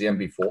Museum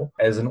before,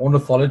 as an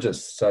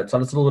ornithologist. So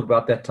tell us a little bit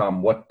about that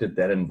time. What did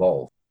that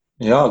involve?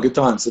 Yeah, good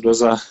times. It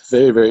was a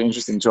very, very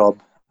interesting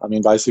job. I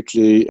mean,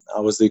 basically, I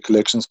was the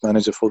collections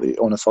manager for the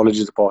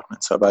ornithology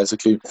department. So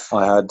basically,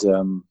 I had,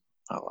 I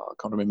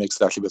can't remember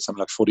exactly, but something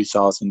like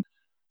 40,000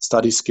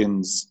 study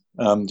skins.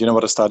 Do you know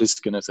what a study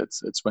skin is?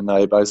 It's when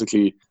they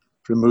basically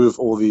remove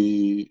all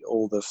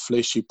the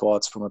fleshy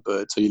parts from a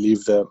bird. So you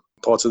leave the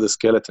parts of the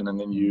skeleton and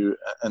then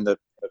and the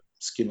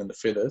skin and the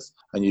feathers,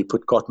 and you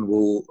put cotton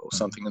wool or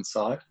something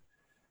inside.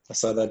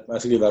 So that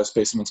basically those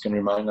specimens can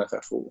remain like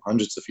that for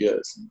hundreds of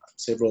years. And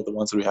several of the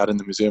ones that we had in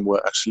the museum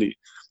were actually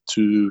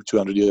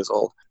 200 years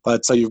old.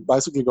 But so you've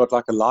basically got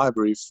like a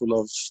library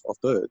full of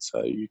birds.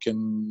 So you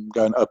can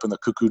go and open the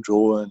cuckoo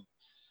drawer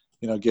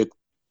and, get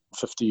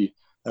 50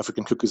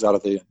 African cuckoos out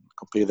of there and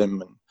compare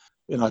them.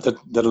 And, I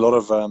did a lot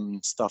of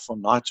stuff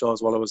on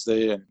nightjars while I was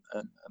there and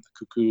the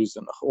cuckoos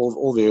and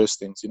all various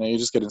things. You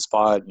just get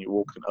inspired and you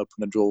walk and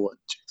open a drawer and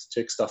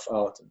check stuff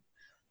out and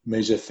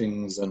measure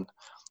things, and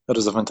that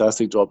was a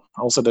fantastic job.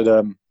 I also did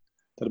a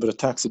bit of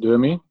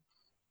taxidermy,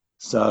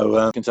 so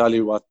I can tell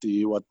you what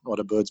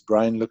a bird's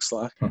brain looks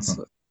like. It's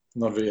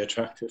not very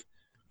attractive.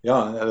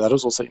 Yeah, that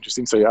was also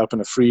interesting. So you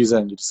open a freezer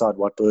and you decide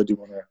what bird you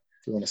want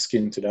to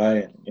skin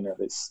today. And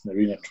there's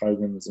Narina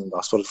trogons and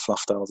I spotted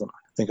flufftails, and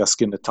I think I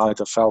skinned a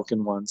tighter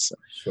falcon once.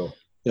 Sure.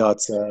 Yeah,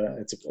 it's a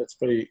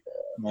pretty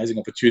amazing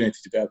opportunity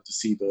to be able to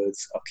see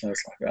birds up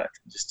close like that,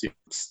 and just to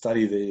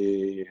study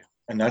their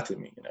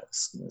anatomy.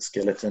 The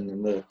skeleton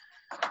and the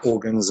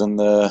organs and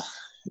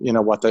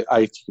what they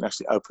ate. You can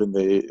actually open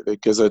their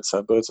gizzard.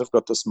 So birds have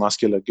got this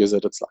muscular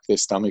gizzard. It's like their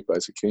stomach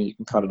basically. You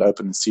can cut it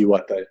open and see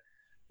what they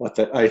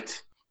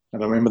ate.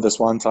 And I remember this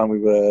one time we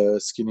were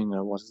skinning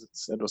it was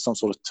some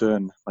sort of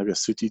tern, maybe a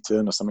sooty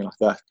tern or something like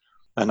that.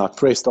 And I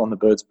pressed on the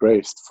bird's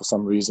breast for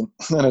some reason,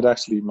 and it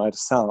actually made a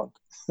sound.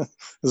 It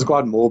was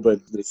quite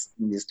morbid. This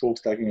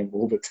talk's taking it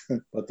morbid,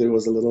 but there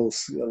was a little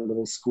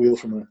squeal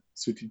from a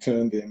sooty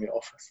tern there in the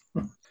office.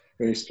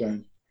 Very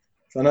strange.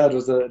 So no, it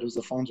was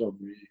a fun job,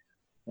 really,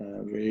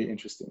 very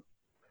interesting.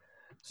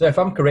 So if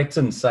I'm correct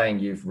in saying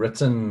you've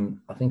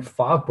written, I think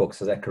 5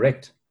 books, is that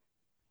correct?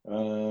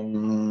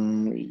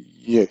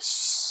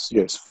 Yes,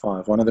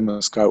 5. One of them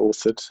was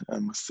co-authored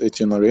with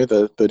Etienne Marie,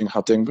 the Birding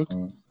Gauteng book,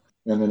 and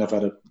then I've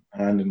had a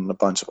hand in a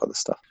bunch of other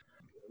stuff.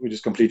 We're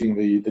just completing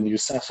the new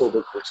Sasol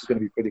book, which is going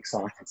to be pretty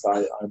exciting. So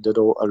I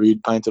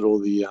painted all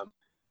the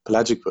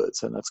pelagic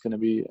birds, and that's going to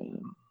be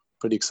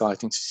pretty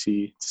exciting to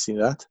see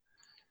that.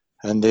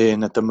 And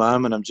then at the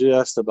moment, I'm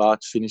just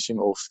about finishing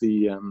off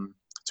the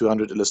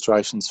 200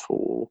 illustrations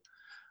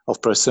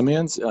of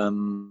prosimians,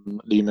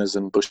 lemurs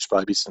and bush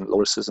babies and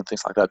lorises and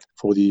things like that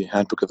for the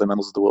Handbook of the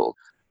Mammals of the World.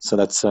 So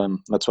that's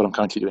what I'm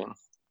currently doing.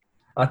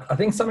 I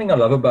think something I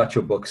love about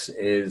your books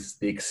is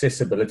the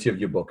accessibility of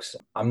your books.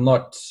 I'm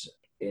not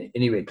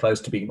anywhere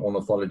close to being an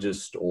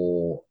ornithologist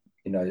or,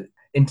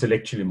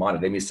 intellectually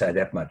minded, let me say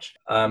that much.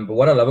 But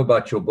what I love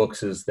about your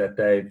books is that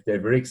they're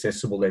very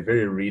accessible, they're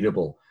very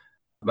readable.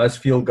 Most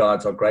field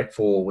guides are great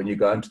for when you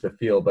go into the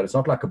field, but it's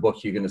not like a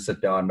book you're going to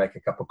sit down, make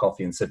a cup of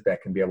coffee and sit back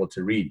and be able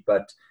to read.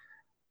 But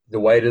the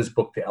Waders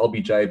book, the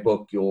LBJ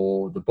book,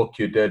 the book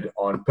you did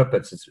on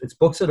pipits, it's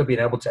books that have been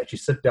able to actually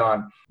sit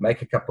down,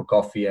 make a cup of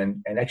coffee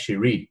and actually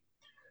read.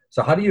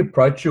 So how do you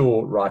approach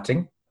your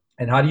writing,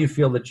 and how do you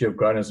feel that you've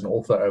grown as an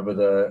author over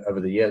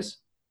the years?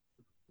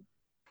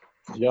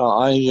 Yeah,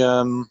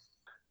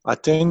 I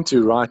tend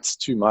to write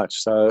too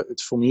much. So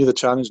it's, for me, the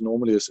challenge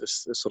normally is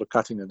sort of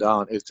cutting it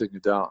down, editing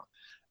it down.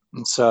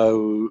 And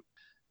so,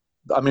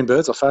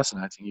 birds are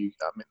fascinating.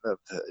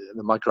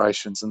 The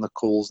migrations and the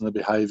calls and the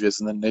behaviors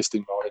and the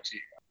nesting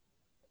biology.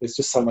 There's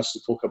just so much to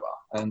talk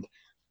about. And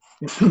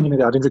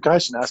the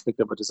identification aspect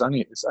of it's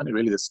only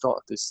really the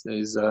start.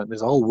 There's a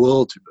whole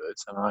world to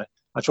birds, and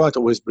I try to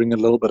always bring a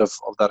little bit of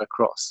that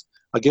across.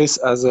 I guess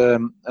as a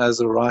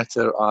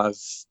writer, I've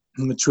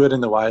matured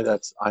in the way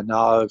that I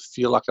now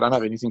feel like I don't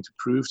have anything to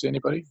prove to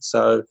anybody.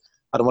 So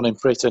I don't want to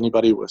impress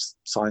anybody with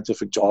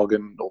scientific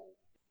jargon or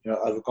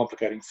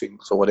overcomplicating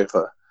things or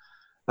whatever.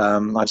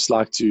 I just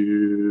like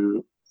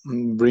to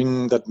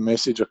bring that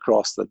message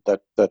across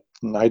that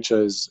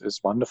nature is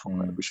wonderful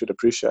and we should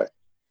appreciate,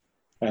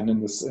 and in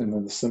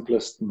the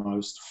simplest,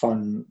 most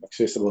fun,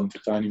 accessible,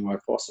 entertaining way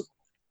possible.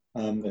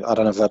 I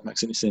don't know if that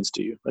makes any sense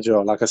to you, but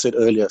like I said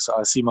earlier, so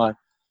I see my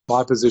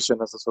position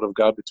as a sort of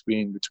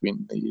go-between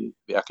between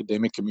the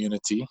academic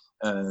community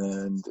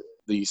and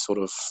the sort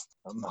of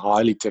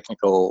highly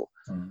technical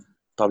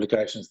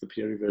publications, the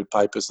peer-reviewed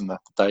papers, and that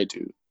they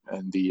do,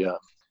 and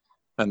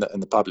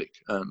the public,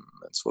 and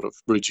sort of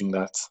bridging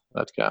that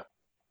gap.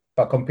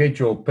 If I compared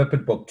your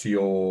Pipit book to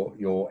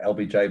your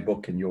LBJ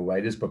book and your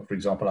Waders book, for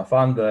example, I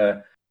found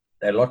they're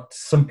a lot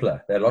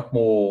simpler. They're a lot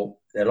more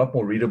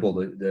readable.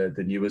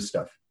 The newer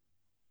stuff.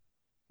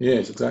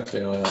 Yes,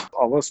 exactly. I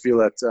always feel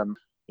that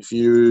if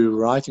you're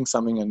writing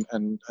something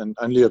and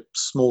only a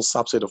small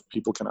subset of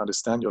people can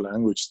understand your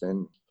language,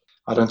 then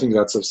I don't think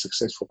that's a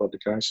successful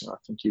publication. I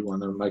think you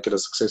want to make it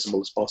as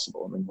accessible as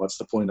possible. What's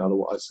the point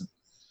otherwise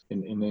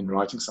in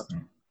writing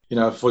something?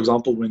 For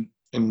example, when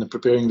in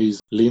preparing these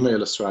lemur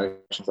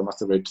illustrations, I must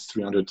have read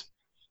 300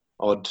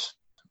 odd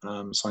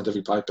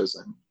scientific papers,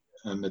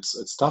 and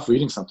it's tough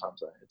reading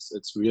sometimes.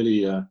 It's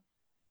really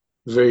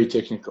very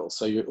technical.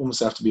 So you almost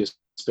have to be a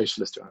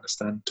specialist to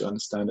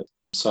understand it.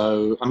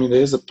 So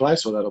there's a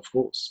place for that, of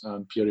course,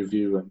 peer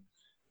review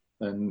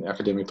and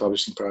academic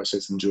publishing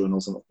process and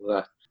journals and all of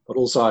that. But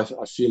also,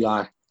 I feel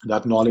like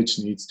that knowledge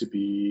needs to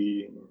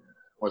be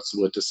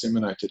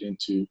disseminated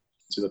into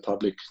the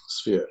public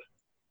sphere.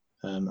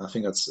 I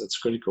think it's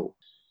critical.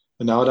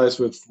 And nowadays,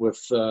 with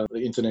the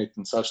internet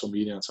and social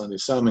media and so on,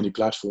 there's so many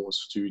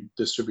platforms to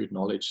distribute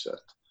knowledge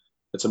that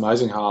it's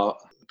amazing how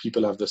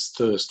people have this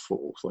thirst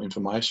for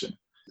information.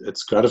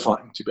 It's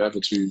gratifying to be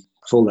able to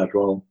fill that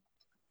role.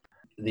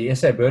 The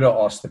SA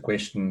Birder asked the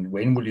question,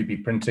 when will you be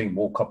printing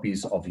more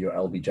copies of your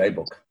LBJ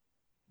book?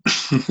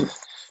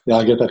 Yeah,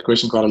 I get that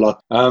question quite a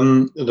lot.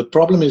 The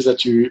problem is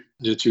that you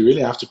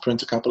really have to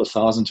print a couple of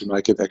thousand to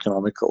make it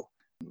economical.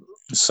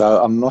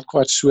 So I'm not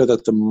quite sure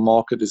that the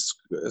market is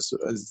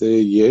there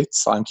yet.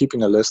 So I'm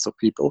keeping a list of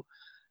people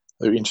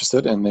who are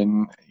interested. And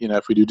then,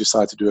 if we do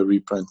decide to do a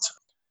reprint,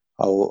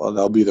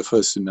 I'll be the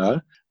first to know.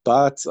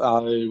 But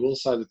I will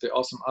say that there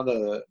are some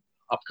other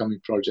upcoming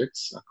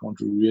projects. I can't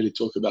really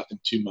talk about them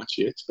too much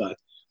yet, but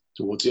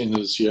towards the end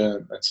of this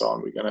year and so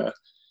on, we're going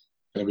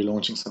to be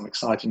launching some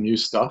exciting new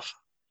stuff.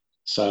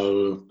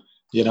 So,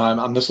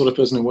 I'm the sort of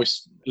person who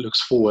always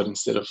looks forward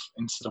instead of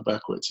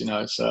backwards.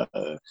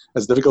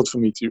 It's difficult for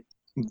me to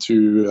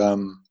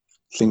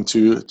think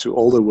to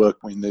all the work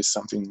when there's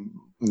something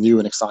new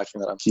and exciting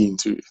that I'm keen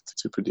to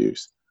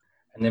produce.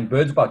 And then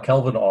Birds by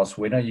Kelvin asks,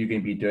 when are you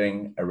going to be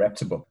doing a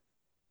raptor book?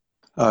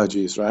 Oh,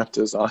 geez,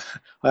 raptors.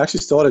 I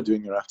actually started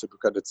doing a raptor book.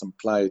 I did some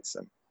plates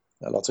and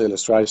lots of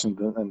illustrations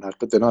and that,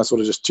 but then I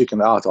sort of just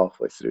chickened out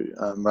halfway through.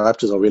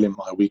 Raptors are really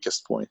my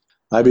weakest point.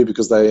 Maybe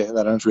because they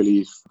don't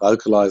really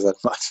vocalize that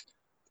much.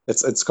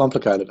 It's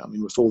complicated.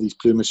 With all these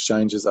plumage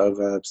changes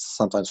over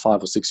sometimes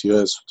 5 or 6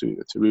 years to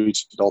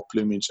reach adult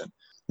plumage. And,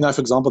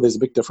 for example, there's a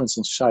big difference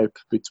in shape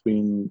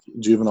between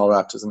juvenile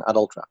raptors and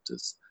adult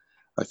raptors,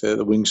 like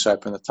the wing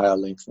shape and the tail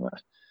length and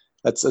that.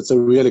 It's a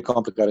really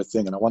complicated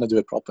thing, and I want to do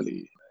it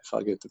properly if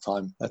I get the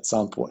time at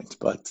some point.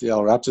 But yeah,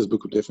 Raptors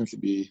book will definitely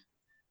be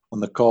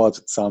on the cards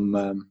at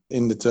some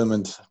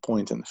indeterminate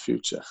point in the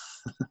future.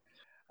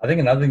 I think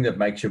another thing that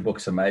makes your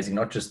books amazing,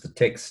 not just the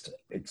text,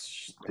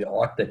 it's the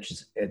art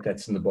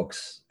that's in the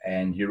books.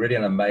 And you're really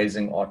an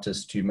amazing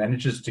artist who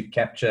manages to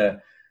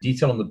capture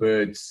detail on the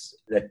birds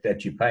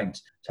that you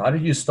paint. So how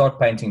did you start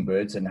painting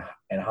birds, and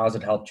how has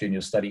it helped you in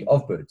your study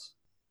of birds?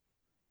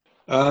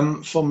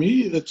 For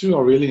me, the two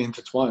are really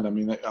intertwined. I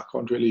mean, I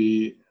can't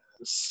really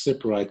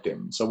separate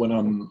them. So when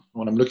I'm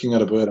looking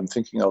at a bird, I'm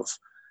thinking of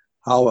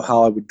how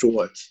I would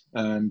draw it,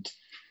 and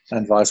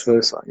vice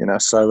versa.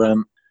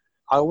 So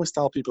I always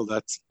tell people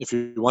that if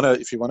you want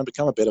to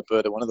become a better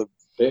birder, one of the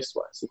best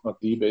ways, if not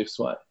the best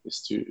way,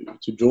 is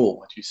to draw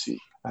what you see.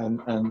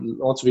 And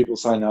lots of people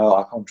say, no,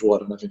 I can't draw. I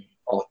don't have any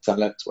art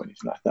talent or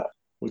anything like that,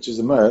 which is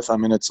a myth. I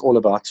mean, it's all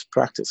about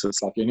practice.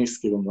 It's like any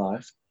skill in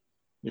life.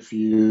 If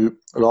you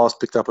last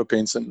picked up a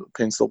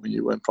pencil when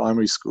you were in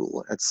primary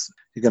school,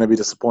 you're going to be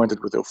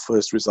disappointed with your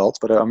first results.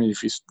 But I mean,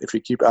 if you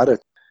keep at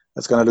it,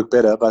 it's going to look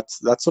better. But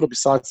that's sort of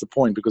besides the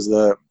point, because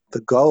the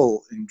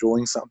goal in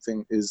drawing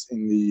something is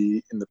in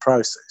the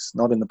process,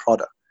 not in the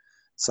product.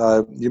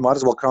 So you might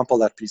as well crumple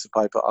that piece of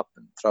paper up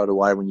and throw it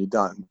away when you're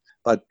done.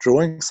 But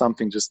drawing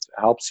something just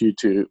helps you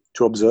to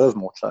observe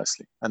more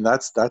closely, and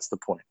that's the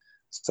point.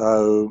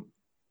 So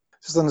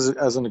just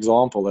as an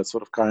example, that's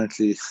sort of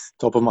currently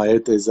top of my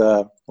head, there's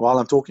while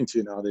I'm talking to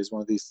you now, there's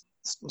one of these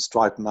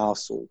striped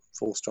mouse or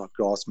four-striped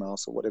grass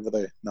mouse or whatever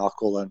they now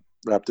call them,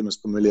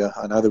 Raptimus familiar.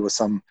 I know there was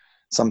some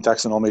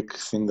taxonomic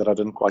thing that I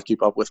didn't quite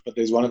keep up with, but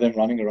there's one of them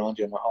running around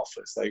here in my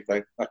office.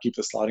 I keep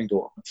the sliding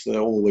door open, so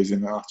they're always in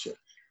and out here.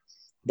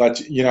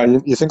 But,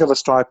 you think of a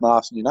striped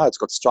mouse and it's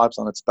got stripes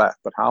on its back,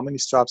 but how many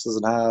stripes does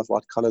it have?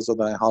 What colors are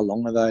they? How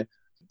long are they?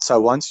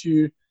 So once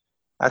you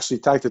actually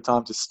take the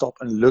time to stop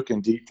and look in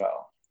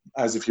detail,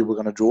 as if you were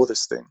going to draw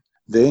this thing,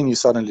 then you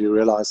suddenly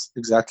realize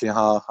exactly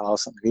how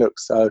something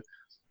looks. So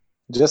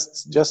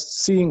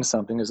just seeing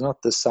something is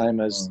not the same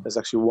as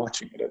actually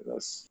watching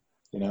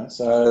it.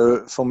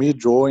 So for me,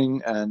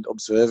 drawing and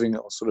observing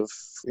are sort of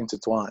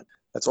intertwined.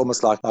 It's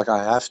almost like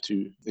I have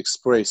to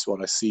express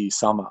what I see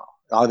somehow,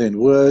 either in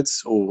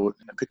words or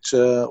in a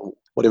picture or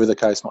whatever the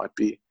case might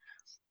be.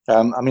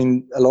 I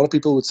mean, a lot of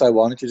people would say,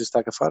 why don't you just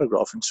take a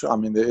photograph? And sure, I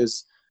mean, there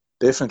is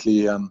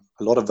definitely a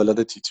lot of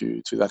validity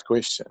to that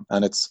question,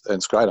 and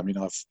it's great. I mean,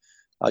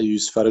 I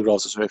use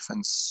photographs as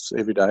reference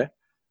every day,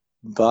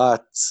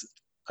 but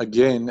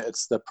again,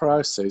 it's the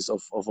process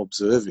of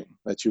observing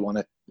that you want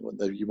to.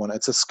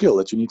 It's a skill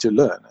that you need to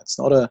learn. It's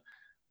not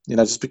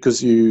just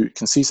because you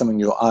can see something in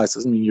your eyes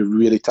doesn't mean you're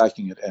really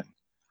taking it in.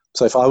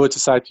 So if I were to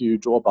say to you,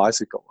 draw a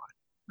bicycle,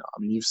 right? I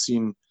mean, you've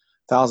seen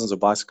thousands of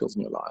bicycles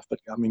in your life, but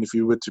I mean, if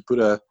you were to put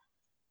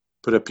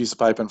a piece of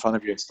paper in front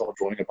of you and start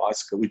drawing a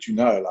bicycle, which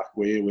like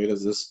where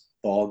does this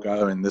bar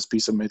go and this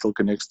piece of metal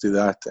connects to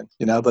that,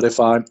 and but if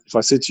I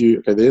said to you,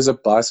 okay, there's a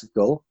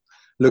bicycle,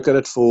 look at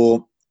it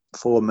for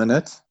a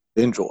minute,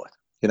 then draw it.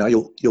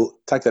 You'll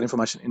take that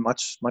information in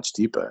much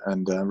deeper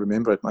and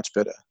remember it much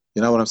better.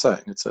 You know what I'm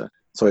saying?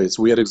 It's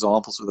weird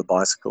examples with the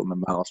bicycle and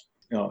the mouse.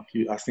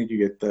 I think you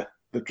get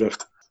the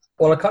drift.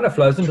 Well, it kind of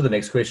flows into the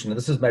next question, and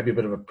this is maybe a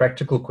bit of a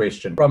practical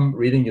question. From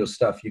reading your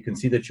stuff, you can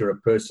see that you're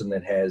a person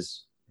that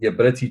has the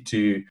ability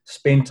to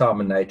spend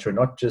time in nature,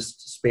 not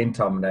just spend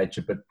time in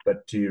nature,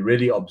 but to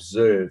really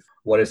observe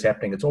what is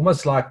happening. It's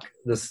almost like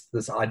this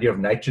idea of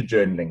nature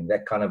journaling,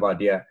 that kind of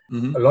idea.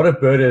 Mm-hmm. A lot of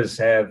birders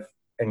have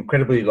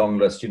incredibly long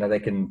lists. They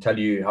can tell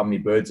you how many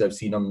birds they've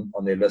seen on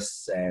their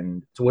lists,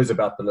 and it's always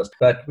about the list.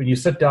 But when you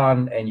sit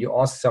down and you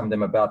ask some of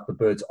them about the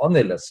birds on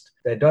their list,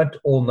 they don't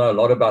all know a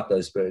lot about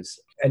those birds.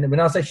 And when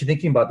I was actually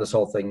thinking about this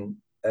whole thing,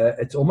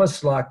 it's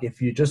almost like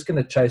if you're just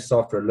going to chase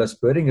after a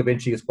list, birding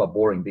eventually gets quite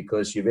boring,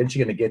 because you're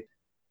eventually going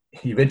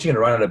to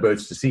run out of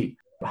birds to see.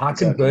 How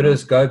can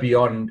birders go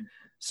beyond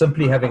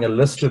simply having a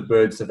list of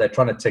birds that they're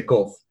trying to tick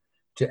off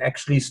to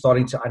actually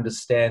starting to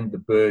understand the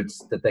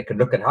birds that they can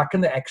look at? How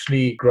can they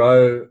actually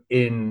grow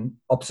in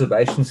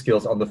observation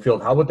skills on the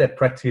field? How would that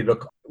practically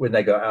look when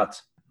they go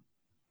out?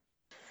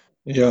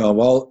 Yeah,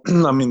 well,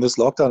 I mean, this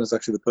lockdown is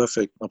actually the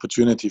perfect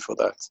opportunity for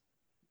that.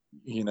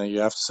 You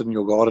have to sit in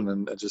your garden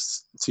and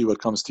just see what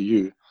comes to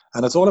you.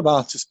 And it's all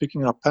about just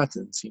picking up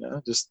patterns,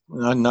 just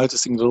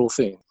noticing little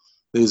things.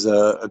 There's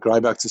a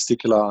greyback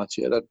testicular out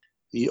here that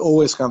he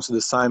always comes to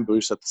the same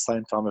bush at the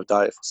same time of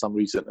day for some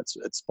reason.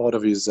 It's part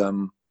of his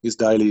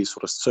daily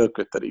sort of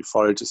circuit that he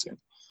forages in.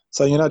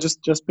 So,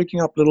 just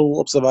picking up little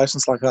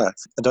observations like that.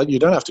 And you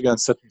don't have to go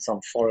and sit in some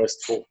forest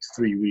for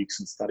 3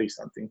 weeks and study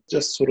something.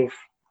 Just sort of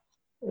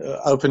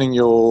opening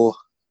your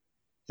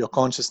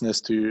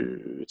consciousness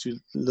to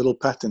little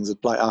patterns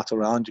that play out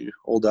around you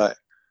all day.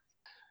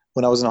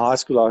 When I was in high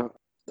school,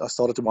 I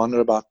started to wonder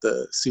about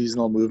the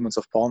seasonal movements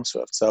of palm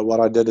swift. So what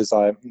I did is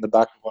in the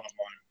back of one of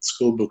my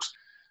school books,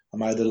 I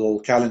made a little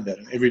calendar,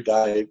 and every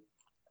day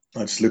I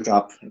just looked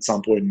up at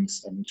some point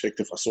and checked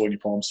if I saw any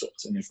palm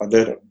swifts. And if I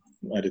did, I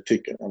made a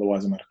tick, and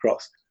otherwise I made a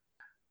cross.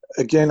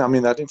 Again, I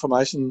mean, that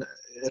information,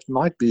 it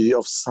might be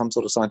of some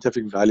sort of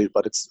scientific value,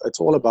 but it's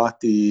all about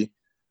the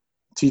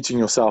teaching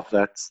yourself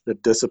that the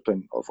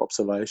discipline of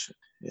observation,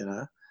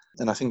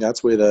 and I think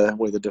that's where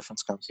the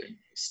difference comes in,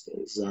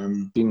 is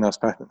seeing those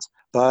patterns.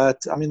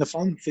 But I mean, the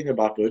fun thing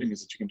about birding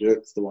is that you can do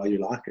it the way you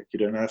like it. You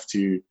don't have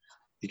to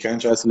You can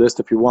chase a list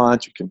if you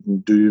want. You can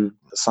do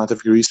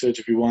scientific research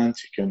if you want.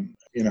 You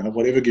can,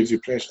 whatever gives you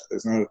pleasure.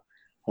 There's no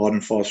hard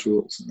and fast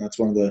rules, and that's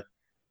one of the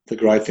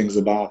great things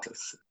about it.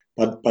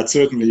 But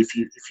certainly, if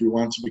you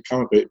want to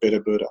become a better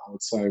birder, I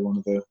would say one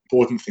of the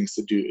important things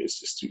to do is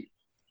just to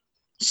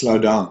slow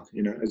down.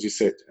 As you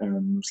said,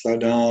 slow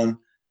down,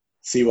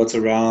 see what's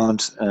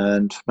around,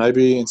 and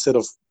maybe instead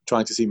of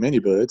trying to see many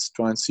birds,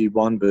 try and see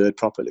one bird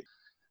properly.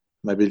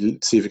 Maybe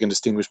see if you can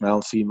distinguish male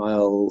and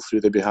female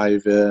through their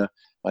behavior.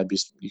 Maybe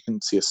you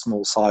can see a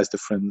small size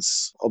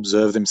difference.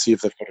 Observe them, see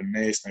if they've got a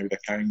nest. Maybe they're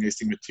carrying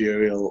nesting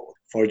material or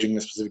foraging in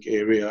a specific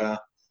area.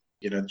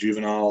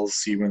 Juveniles,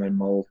 see when they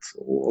molt,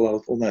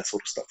 all that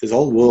sort of stuff. There's a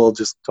whole world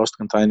just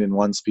contained in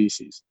one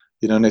species.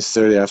 You don't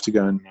necessarily have to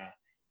go and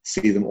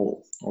see them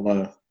all,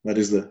 although that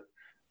is the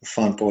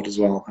fun part as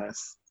well.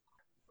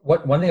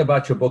 One thing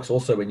about your books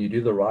also, when you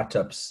do the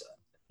write-ups,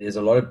 there's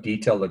a lot of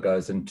detail that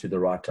goes into the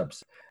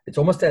write-ups. It's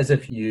almost as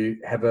if you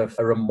have a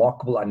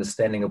remarkable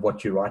understanding of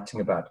what you're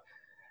writing about.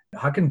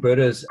 How can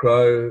birders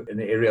grow in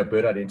the area of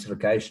bird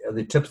identification? Are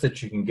there tips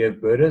that you can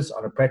give birders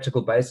on a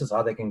practical basis,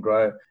 how they can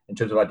grow in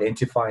terms of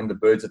identifying the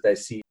birds that they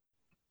see?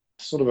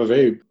 Sort of a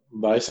very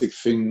basic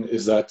thing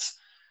is that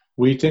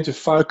we tend to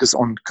focus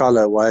on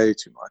color way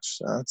too much.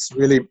 It's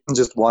really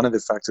just one of the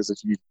factors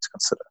that you need to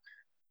consider.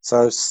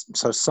 So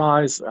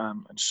size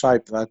and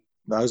shape,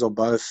 those are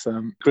both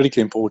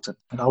critically important.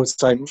 And I would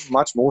say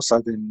much more so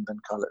than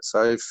color.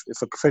 So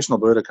if a professional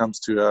birder comes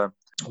to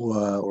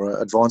or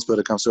an advanced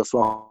birder comes to a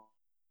flock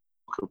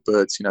of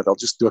birds, they'll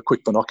just do a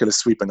quick binocular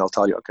sweep and they'll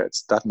tell you, okay,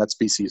 it's that and that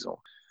species, or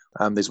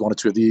there's one or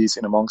two of these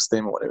in amongst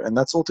them or whatever. And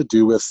that's all to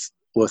do with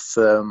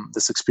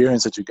this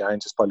experience that you gain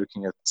just by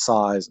looking at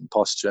size and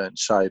posture and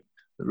shape,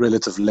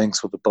 relative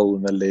lengths with the bill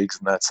and the legs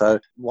and that. So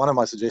one of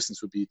my suggestions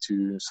would be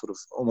to sort of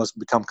almost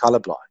become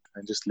colorblind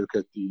and just look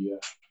at the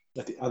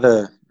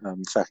other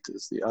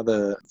factors, the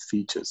other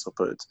features of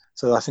birds.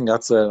 So I think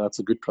that's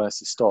a good place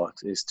to start,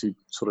 is to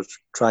sort of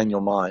train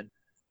your mind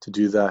to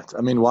do that.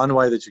 I mean, one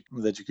way that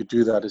you could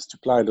do that is to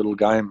play a little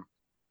game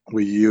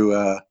where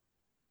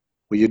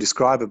you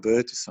describe a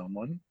bird to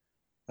someone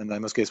and they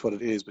must guess what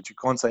it is, but you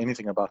can't say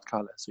anything about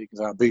color. So you can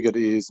say how big it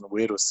is and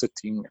where it was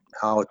sitting and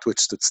how it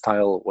twitched its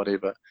tail or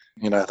whatever.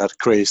 That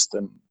crest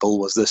and bill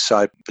was this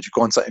shape, but you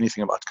can't say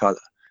anything about color.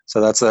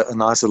 So that's a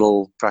nice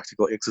little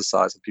practical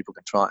exercise that people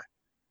can try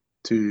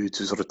to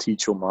sort of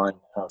teach your mind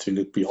how to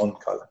look beyond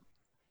color.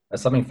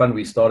 That's something fun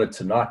we started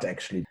tonight,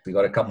 actually. We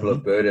got a couple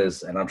of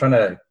birders, and I'm trying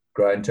to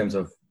grow in terms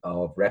of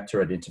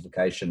raptor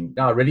identification.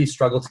 Now, I really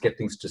struggle to get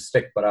things to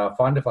stick, but I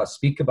find if I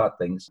speak about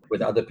things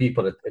with other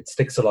people, it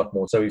sticks a lot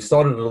more. So we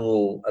started a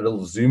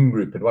little Zoom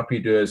group, and what we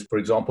do is, for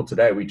example,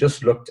 today we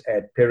just looked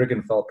at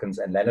peregrine falcons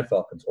and lanner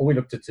falcons. All we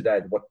looked at today,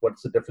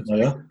 what's the difference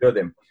between the two of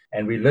them?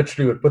 And we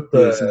literally would put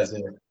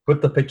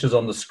the pictures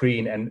on the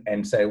screen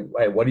and say,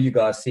 hey, what are you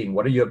guys seeing?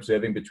 What are you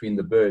observing between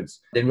the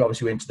birds? Then we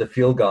obviously went to the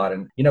field guide,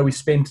 and we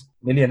spent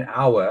nearly an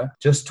hour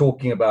just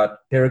talking about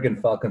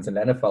peregrine falcons and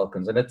lanner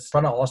falcons, and it's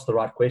trying to ask the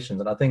right questions.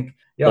 And I think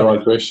the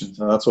right questions,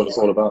 and that's what it's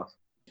all about.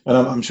 And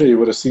I'm sure you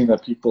would have seen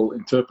that people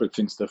interpret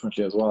things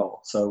differently as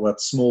well. So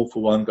what's small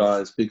for one guy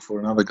is big for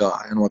another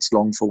guy, and what's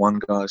long for one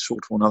guy is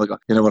short for another guy.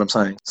 You know what I'm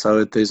saying?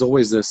 So there's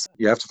always this,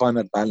 you have to find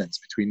that balance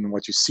between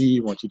what you see,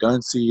 what you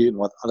don't see, and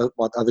what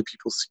other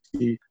people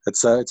see.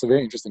 It's a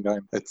very interesting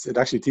game. It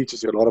actually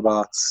teaches you a lot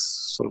about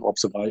sort of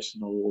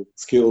observational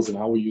skills and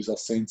how we use our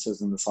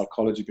senses and the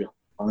psychology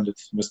behind it.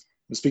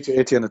 We'll speak to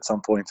Etienne at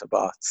some point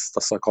about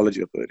the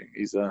psychology of birding.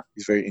 He's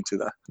very into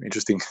that.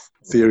 Interesting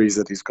theories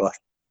that he's got.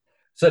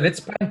 So let's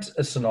paint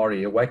a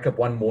scenario. You wake up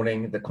one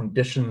morning, the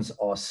conditions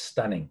are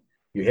stunning.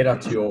 You head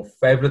out to your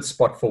favorite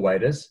spot for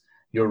waders.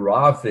 You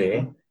arrive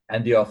there,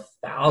 and there are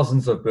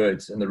thousands of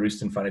birds in the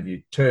roost in front of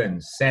you,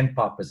 terns,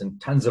 sandpipers,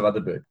 and tons of other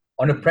birds.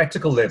 On a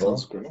practical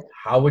level,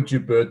 how would you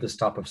bird this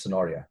type of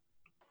scenario?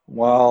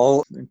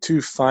 Well, in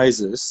two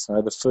phases.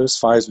 The first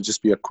phase would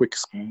just be a quick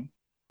scan.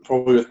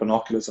 Probably with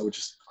binoculars, I would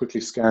just quickly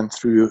scan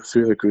through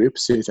the group,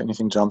 see if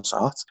anything jumps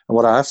out. And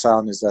what I have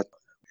found is that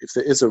if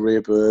there is a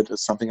rare bird or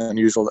something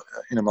unusual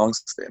in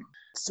amongst them,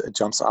 it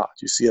jumps out.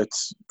 You see it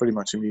pretty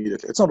much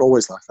immediately. It's not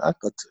always like that,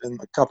 but in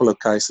a couple of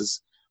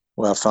cases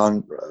where I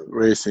found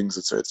rare things,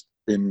 it's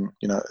been,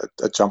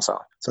 it jumps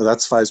out. So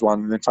that's phase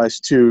one. And then phase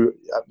two,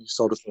 you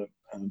start with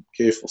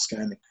careful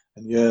scanning.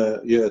 And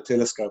a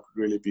telescope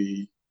would really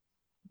be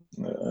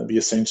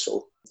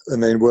essential.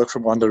 And then work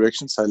from one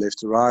direction, say left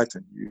to right,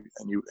 and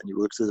you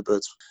work through the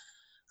birds.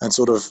 And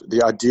sort of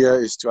the idea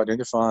is to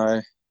identify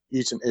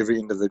each and every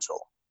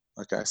individual.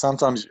 Okay,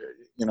 sometimes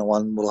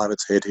one will have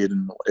its head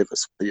hidden or whatever,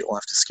 so you'll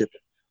have to skip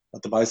it.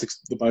 But the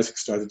basic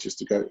strategy is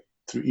to go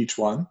through each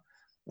one,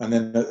 and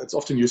then it's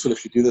often useful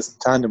if you do this in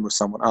tandem with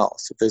someone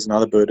else. If there's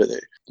another birder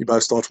there, you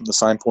both start from the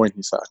same point and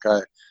you say,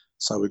 okay,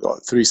 so we've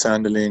got 3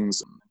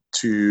 sanderlings,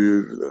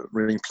 2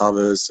 ring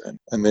plovers,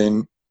 and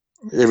then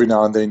every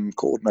now and then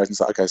coordinate and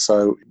say, okay,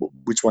 so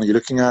which one are you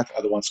looking at?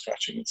 Are the one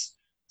scratching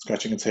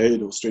its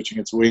head or stretching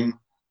its wing?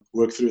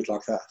 Work through it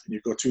like that, and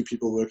you've got 2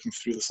 people working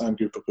through the same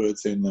group of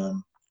birds.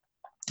 Then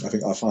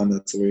I find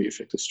that's a very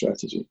effective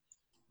strategy.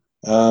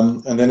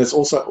 And then it's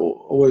also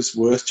always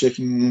worth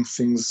checking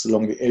things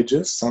along the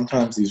edges.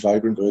 Sometimes these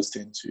vagrant birds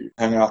tend to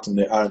hang out on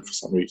their own for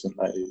some reason.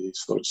 They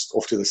sort of just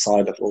off to the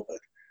side a little bit.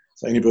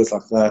 So any birds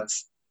like that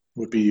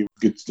would be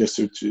good just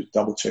to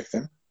double check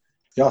them.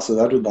 Yeah, so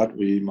that would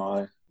be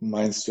my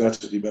main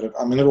strategy. But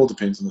I mean, it all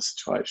depends on the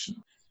situation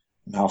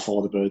and how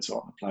far the birds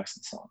are on the place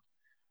and so on.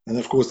 And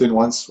of course, then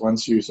once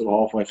you sort of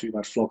halfway through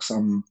that flock,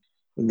 some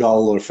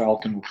gull or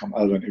falcon will come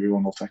over and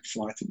everyone will take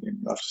flight and then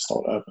they'll have to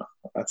start over.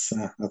 That's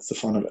the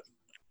fun of it.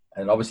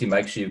 And obviously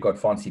make sure you've got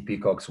Faansie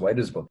Peacock's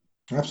waders book.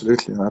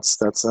 Absolutely.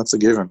 That's a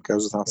given.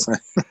 Goes without saying.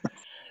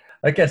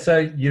 Okay, so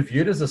you're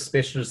viewed as a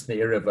specialist in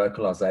the area of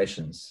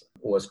vocalizations,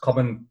 or as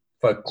common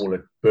folk call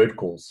it, bird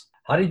calls.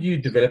 How did you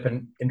develop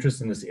an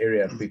interest in this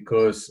area?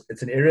 Because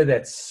it's an area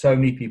that so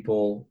many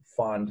people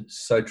find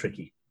so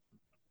tricky.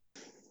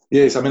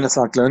 Yes, I mean, it's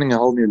like learning a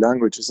whole new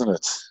language, isn't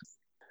it?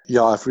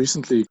 Yeah, I've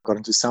recently got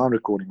into sound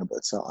recording a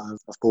bit. So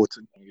I've bought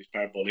a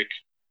parabolic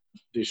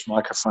dish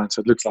microphone.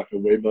 So it looks like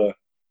the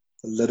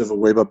lid of a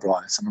Weber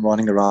Bryce. And I'm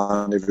running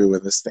around everywhere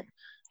with this thing,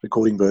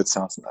 recording bird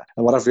sounds and that.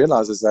 And what I've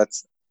realized is that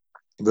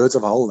birds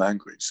have a whole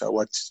language. So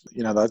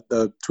that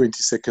the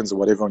 20 seconds or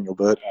whatever on your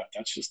bird app,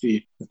 that's just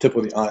the tip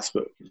of the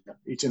iceberg.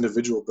 Each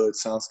individual bird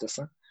sounds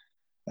different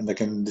and they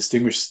can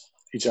distinguish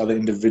each other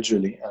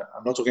individually.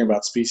 I'm not talking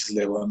about species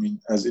level. I mean,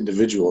 as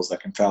individuals, they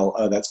can tell,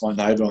 oh, that's my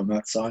neighbor on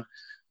that side.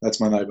 That's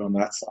my neighbor on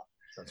that side.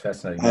 That's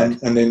fascinating.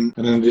 And then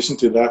in addition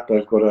to that,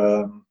 they've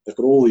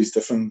got all these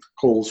different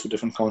calls for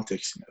different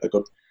contexts. They've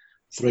got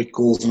threat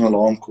calls and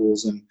alarm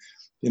calls, and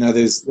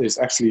there's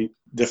actually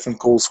different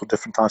calls for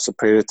different types of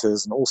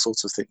predators and all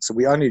sorts of things. So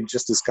we're only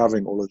just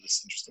discovering all of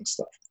this interesting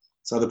stuff.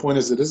 So the point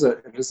is, it is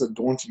a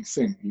daunting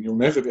thing. You'll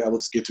never be able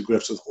to get to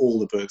grips with all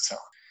the bird sound.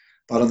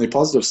 But on the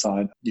positive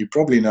side, you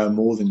probably know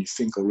more than you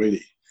think already.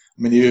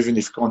 I mean, even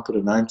if you can't put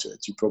a name to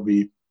it,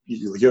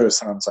 you'll hear a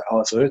sound and say, oh,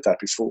 I've heard that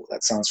before.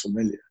 That sounds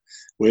familiar.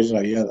 Where did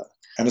I hear that?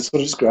 And it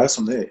sort of just grows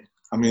from there.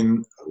 I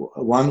mean,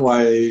 one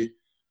way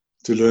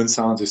to learn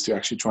sounds is to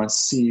actually try and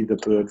see the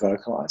bird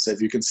vocalize. So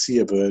if you can see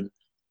a bird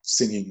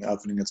singing,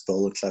 opening its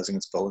bill or closing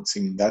its bill and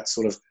singing, that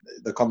sort of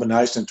the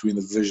combination between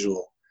the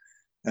visual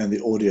and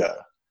the audio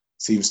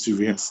seems to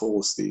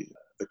reinforce the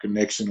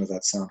connection with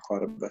that sound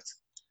quite a bit.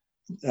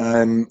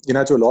 And,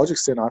 to a large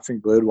extent, I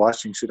think bird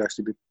watching should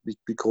actually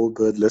be called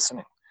bird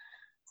listening,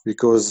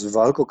 because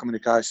vocal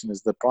communication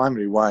is the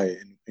primary way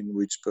in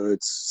which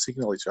birds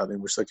signal each other,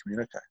 in which they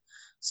communicate.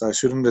 So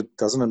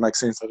doesn't it make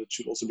sense that it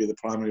should also be the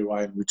primary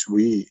way in which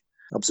we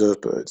observe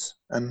birds?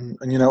 And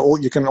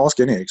you can ask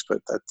any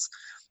expert that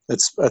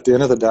it's at the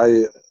end of the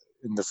day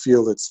in the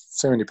field, it's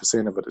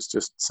 70% of it is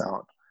just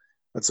sound.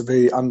 It's of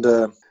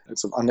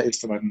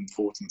underestimated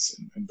importance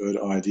in bird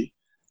ID.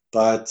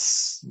 But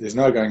there's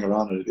no going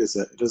around it.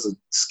 It is a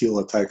skill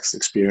that takes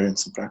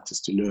experience and practice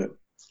to learn.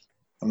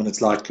 I mean,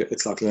 it's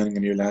like learning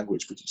a new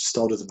language, but you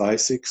start with the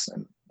basics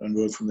and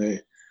work from there.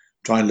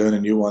 Try and learn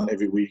a new one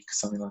every week,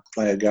 something like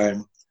play a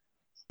game,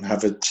 and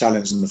have a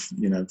challenge,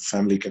 and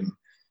family can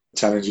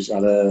challenge each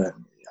other.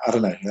 I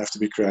don't know. You have to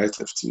be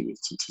creative to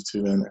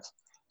learn it.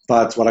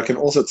 But what I can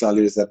also tell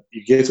you is that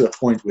you get to a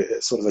point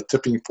where sort of a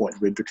tipping point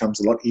where it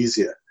becomes a lot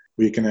easier,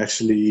 where you can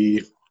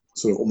actually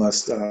sort of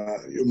almost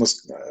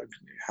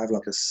have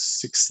like a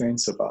sixth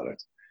sense about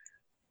it,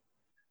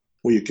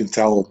 where you can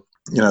tell,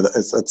 that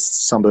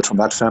it's some bird from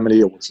that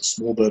family, or it's a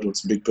small bird, or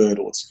it's a big bird,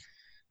 or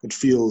it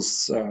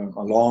feels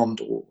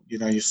alarmed, or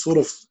you sort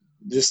of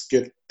just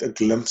get a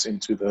glimpse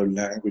into the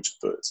language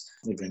of birds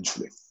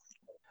eventually.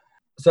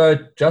 So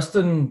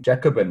Justin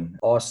Jacobin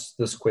asked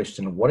this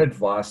question: what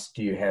advice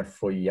do you have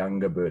for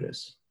younger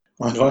birders?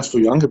 My advice for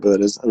younger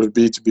birders would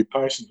be to be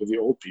patient with the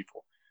old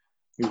people.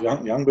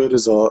 Young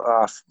birders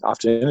I've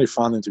generally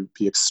found them to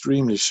be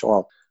extremely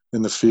sharp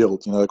in the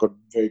field. They've got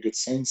very good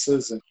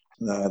senses, and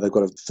they've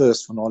got a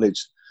thirst for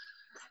knowledge.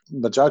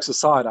 But jokes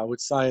aside, I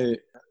would say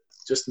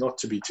just not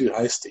to be too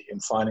hasty in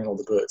finding all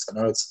the birds. I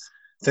know it's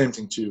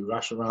tempting to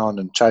rush around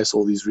and chase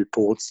all these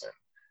reports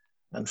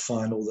and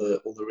find all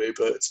the rare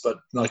birds. But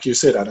like you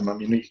said, Adam, I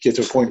mean, you get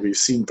to a point where you've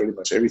seen pretty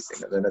much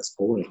everything, and then it's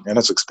boring and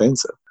it's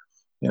expensive,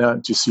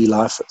 to see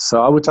life.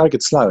 So I would take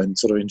it slow and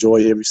sort of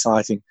enjoy every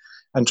sighting.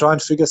 And try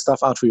and figure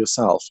stuff out for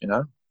yourself,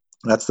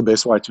 That's the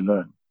best way to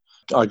learn.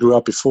 I grew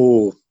up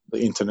before the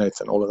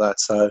internet and all of that,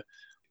 so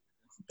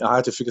I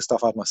had to figure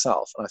stuff out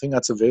myself. And I think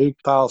that's a very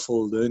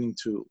powerful learning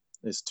tool,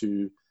 is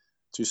to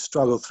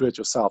struggle through it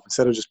yourself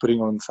instead of just putting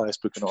it on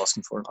Facebook and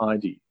asking for an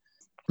ID.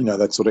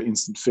 That sort of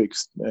instant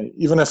fix.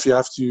 Even if you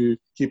have to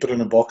keep it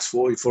in a box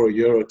for a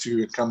year or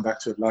two and come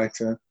back to it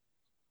later.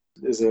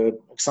 There's an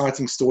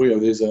exciting story.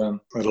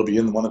 It'll be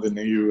in one of the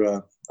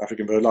new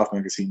African BirdLife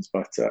magazines,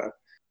 but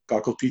guy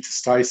called Peter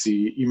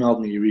Stacey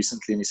emailed me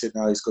recently, and he said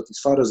now he's got these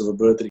photos of a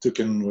bird that he took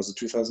in, was it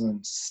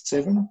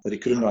 2007, that he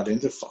couldn't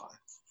identify.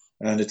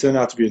 And it turned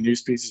out to be a new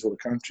species for the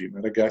country,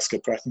 Madagascar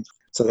pratinus.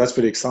 So that's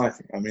pretty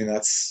exciting. I mean,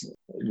 that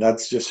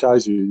just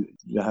shows you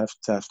have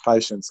to have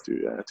patience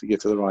to get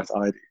to the right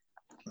ID.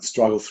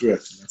 Struggle through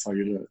it, and that's how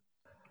you learn.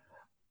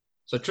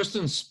 So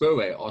Tristan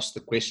Spurway asked the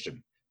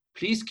question: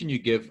 please can you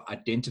give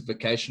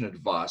identification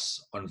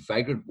advice on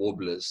vagrant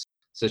warblers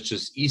such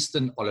as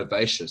Eastern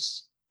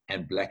Olivaceous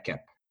and Blackcap?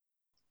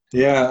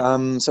 Yeah,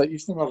 so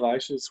Eastern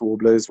Olivaceous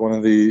warbler is one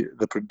of the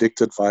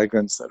predicted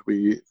vagrants that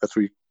we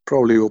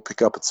probably will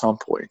pick up at some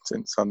point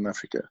in Southern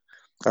Africa.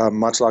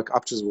 Much like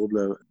Upchur's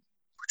warbler,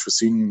 which was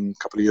seen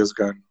a couple of years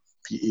ago in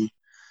PE. To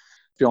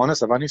be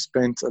honest, I've only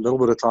spent a little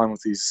bit of time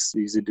with these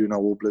Iduna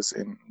warblers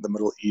in the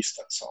Middle East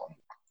and so on.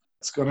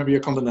 It's going to be a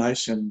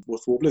combination.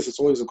 With warblers, it's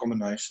always a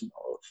combination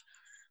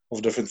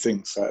of different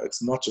things. So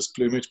it's not just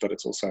plumage, but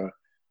it's also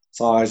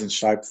size and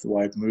shape, the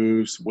way it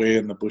moves, where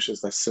in the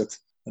bushes they sit,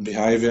 and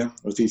behavior.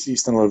 With these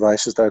Eastern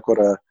Olivaceous, they've got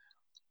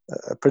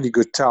a pretty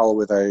good tell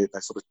where they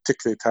sort of tick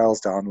their tails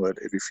downward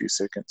every few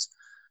seconds.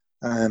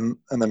 And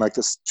they make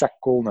this check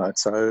call note.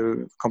 So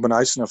a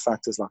combination of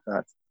factors like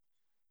that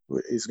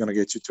is going to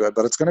get you to it.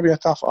 But it's going to be a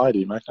tough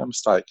ID, make no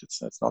mistake.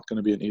 It's not going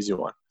to be an easy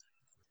one.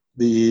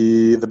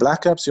 The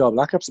Blackcaps,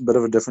 Blackcaps a bit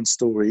of a different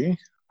story.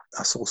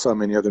 I saw so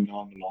many of them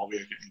now in Malawi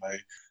again.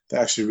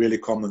 They're actually really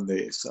common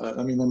there. So,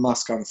 I mean, they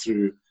must come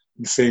through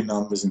in fair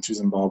numbers into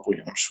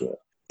Zimbabwe, I'm sure,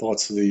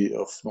 parts of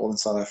northern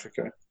South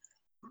Africa.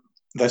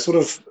 They're sort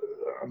of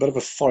a bit of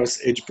a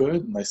forest edge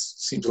bird, and they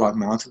seem to like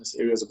mountainous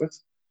areas a bit.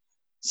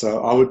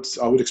 So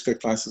I would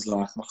expect places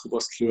like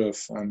Magdeburg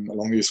Kloof and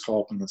along the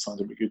Escarpment and so on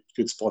to be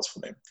good spots for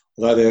them.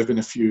 Although there have been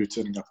a few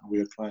turning up in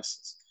weird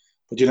places.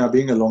 But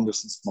being a long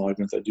distance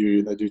migrant, they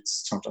do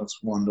sometimes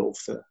wander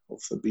off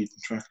the beaten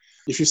track.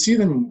 If you see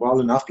them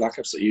well enough,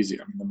 blackcaps are easy.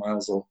 I mean, the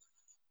males are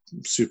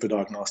super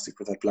diagnostic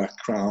with that black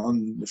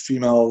crown. The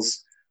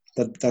females,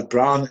 that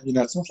brown,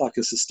 it's not like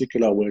a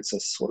testicular where it's a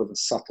sort of a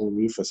subtle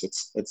rufous.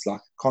 It's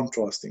like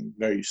contrasting,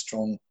 very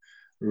strong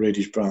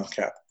reddish brown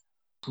cap.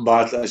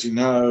 But as you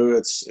know,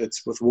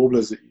 it's with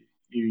warblers,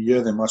 you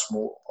hear them much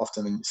more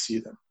often than you see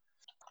them.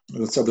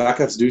 So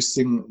blackcaps do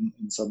sing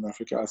in Southern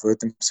Africa. I've heard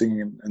them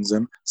singing in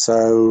Zim.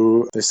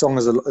 So their song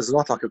is a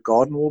lot like a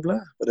garden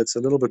warbler, but it's a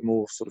little bit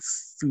more sort of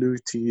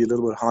fluty, a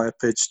little bit higher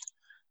pitched.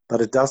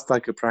 But it does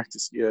take a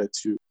practice ear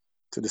to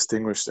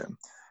distinguish them.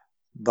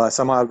 But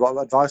some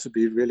advice would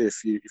be really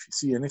if you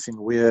see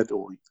anything weird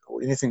or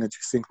anything that you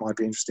think might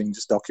be interesting,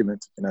 just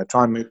document.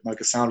 Try and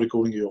make a sound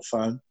recording of your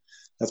phone.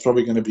 That's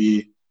probably going to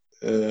be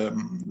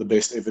the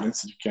best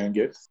evidence that you can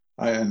get.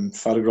 And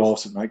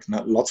photographs and make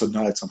lots of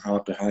notes on how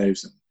it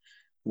behaves and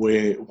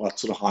what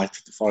sort of height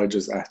the forage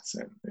is at,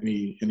 and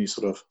any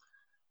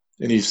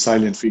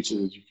salient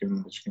features that you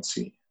can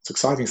see. It's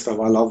exciting stuff.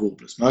 I love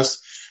warblers.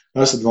 Most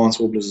advanced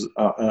warblers,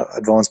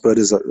 advanced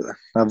birders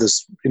have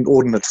this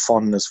inordinate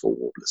fondness for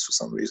warblers for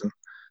some reason.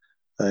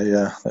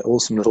 They're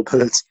awesome little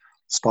birds,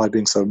 despite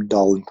being so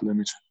dull in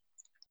plumage.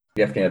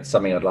 Definitely, it's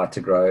something I'd like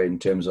to grow in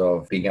terms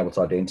of being able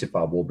to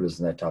identify warblers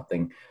and that type of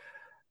thing.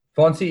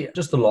 Faansie,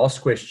 just the last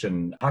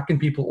question. How can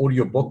people order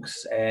your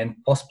books and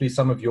possibly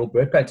some of your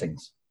bird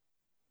paintings?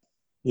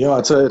 Yeah,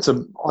 it's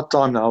a odd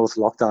time now with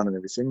lockdown and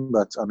everything,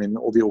 but I mean,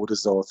 all the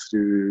orders are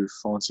through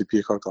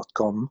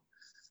FansiePeacock.com.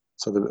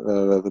 So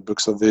the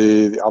books are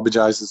there. The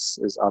Albigeis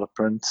is out of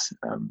print,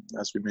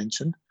 as we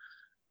mentioned.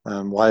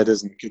 Why it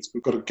isn't,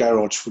 we've got a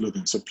garage full of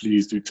them, so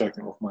please do take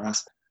them off my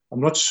ass.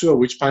 I'm not sure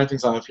which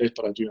paintings I have left,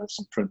 but I do have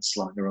some prints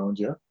lying around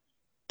here.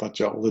 But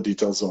yeah, all the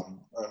details on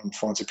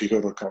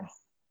FansiePeacock.com.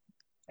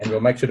 And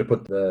we'll make sure to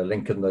put the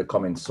link in the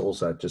comments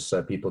also, just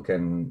so people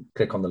can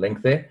click on the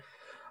link there.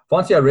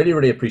 Faansie, I really,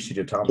 really appreciate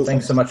your time.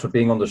 Thanks so much for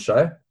being on the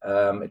show.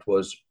 It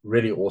was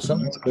really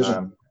awesome. It's a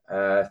pleasure.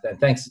 And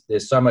thanks.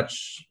 There's so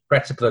much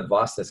practical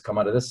advice that's come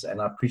out of this,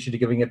 and I appreciate you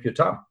giving up your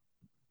time.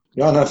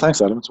 Yeah, no,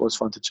 thanks, Adam. It's always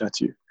fun to chat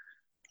to you.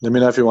 Let me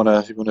know if you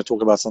want to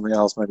talk about something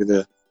else, maybe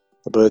the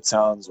bird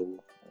sounds or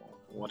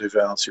whatever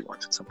else you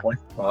want at some point.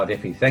 Oh,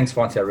 definitely. Thanks,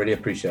 Faansie. I really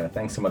appreciate it.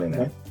 Thanks so much.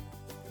 Okay.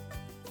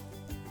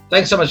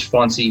 Thanks so much,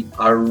 Faansie.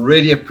 I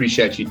really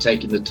appreciate you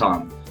taking the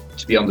time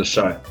to be on the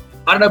show.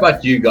 I don't know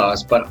about you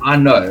guys, but I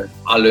know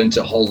I learned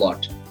a whole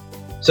lot.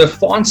 So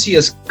Faansie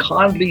has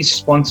kindly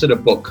sponsored a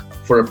book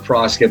for a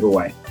prize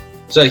giveaway.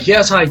 So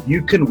here's how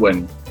you can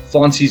win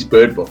Faansie's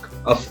bird book,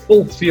 a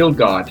full field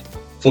guide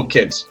for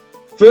kids.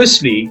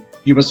 Firstly,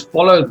 you must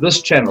follow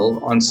this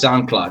channel on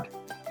SoundCloud.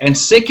 And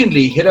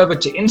secondly, head over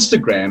to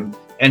Instagram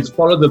and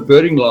follow the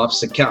Birding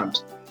Laughs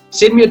account.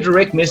 Send me a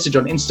direct message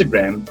on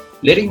Instagram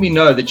letting me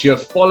know that you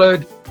have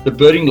followed the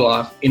Birding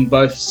Life in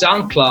both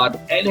SoundCloud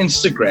and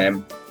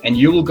Instagram, and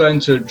you will go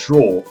into a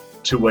draw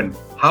to win.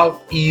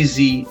 How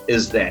easy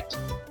is that?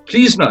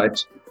 Please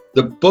note,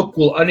 the book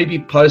will only be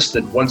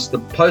posted once the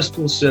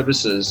postal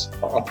services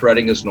are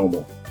operating as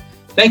normal.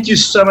 Thank you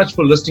so much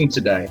for listening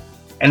today,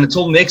 and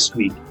until next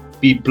week,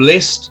 be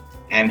blessed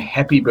and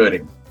happy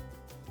birding.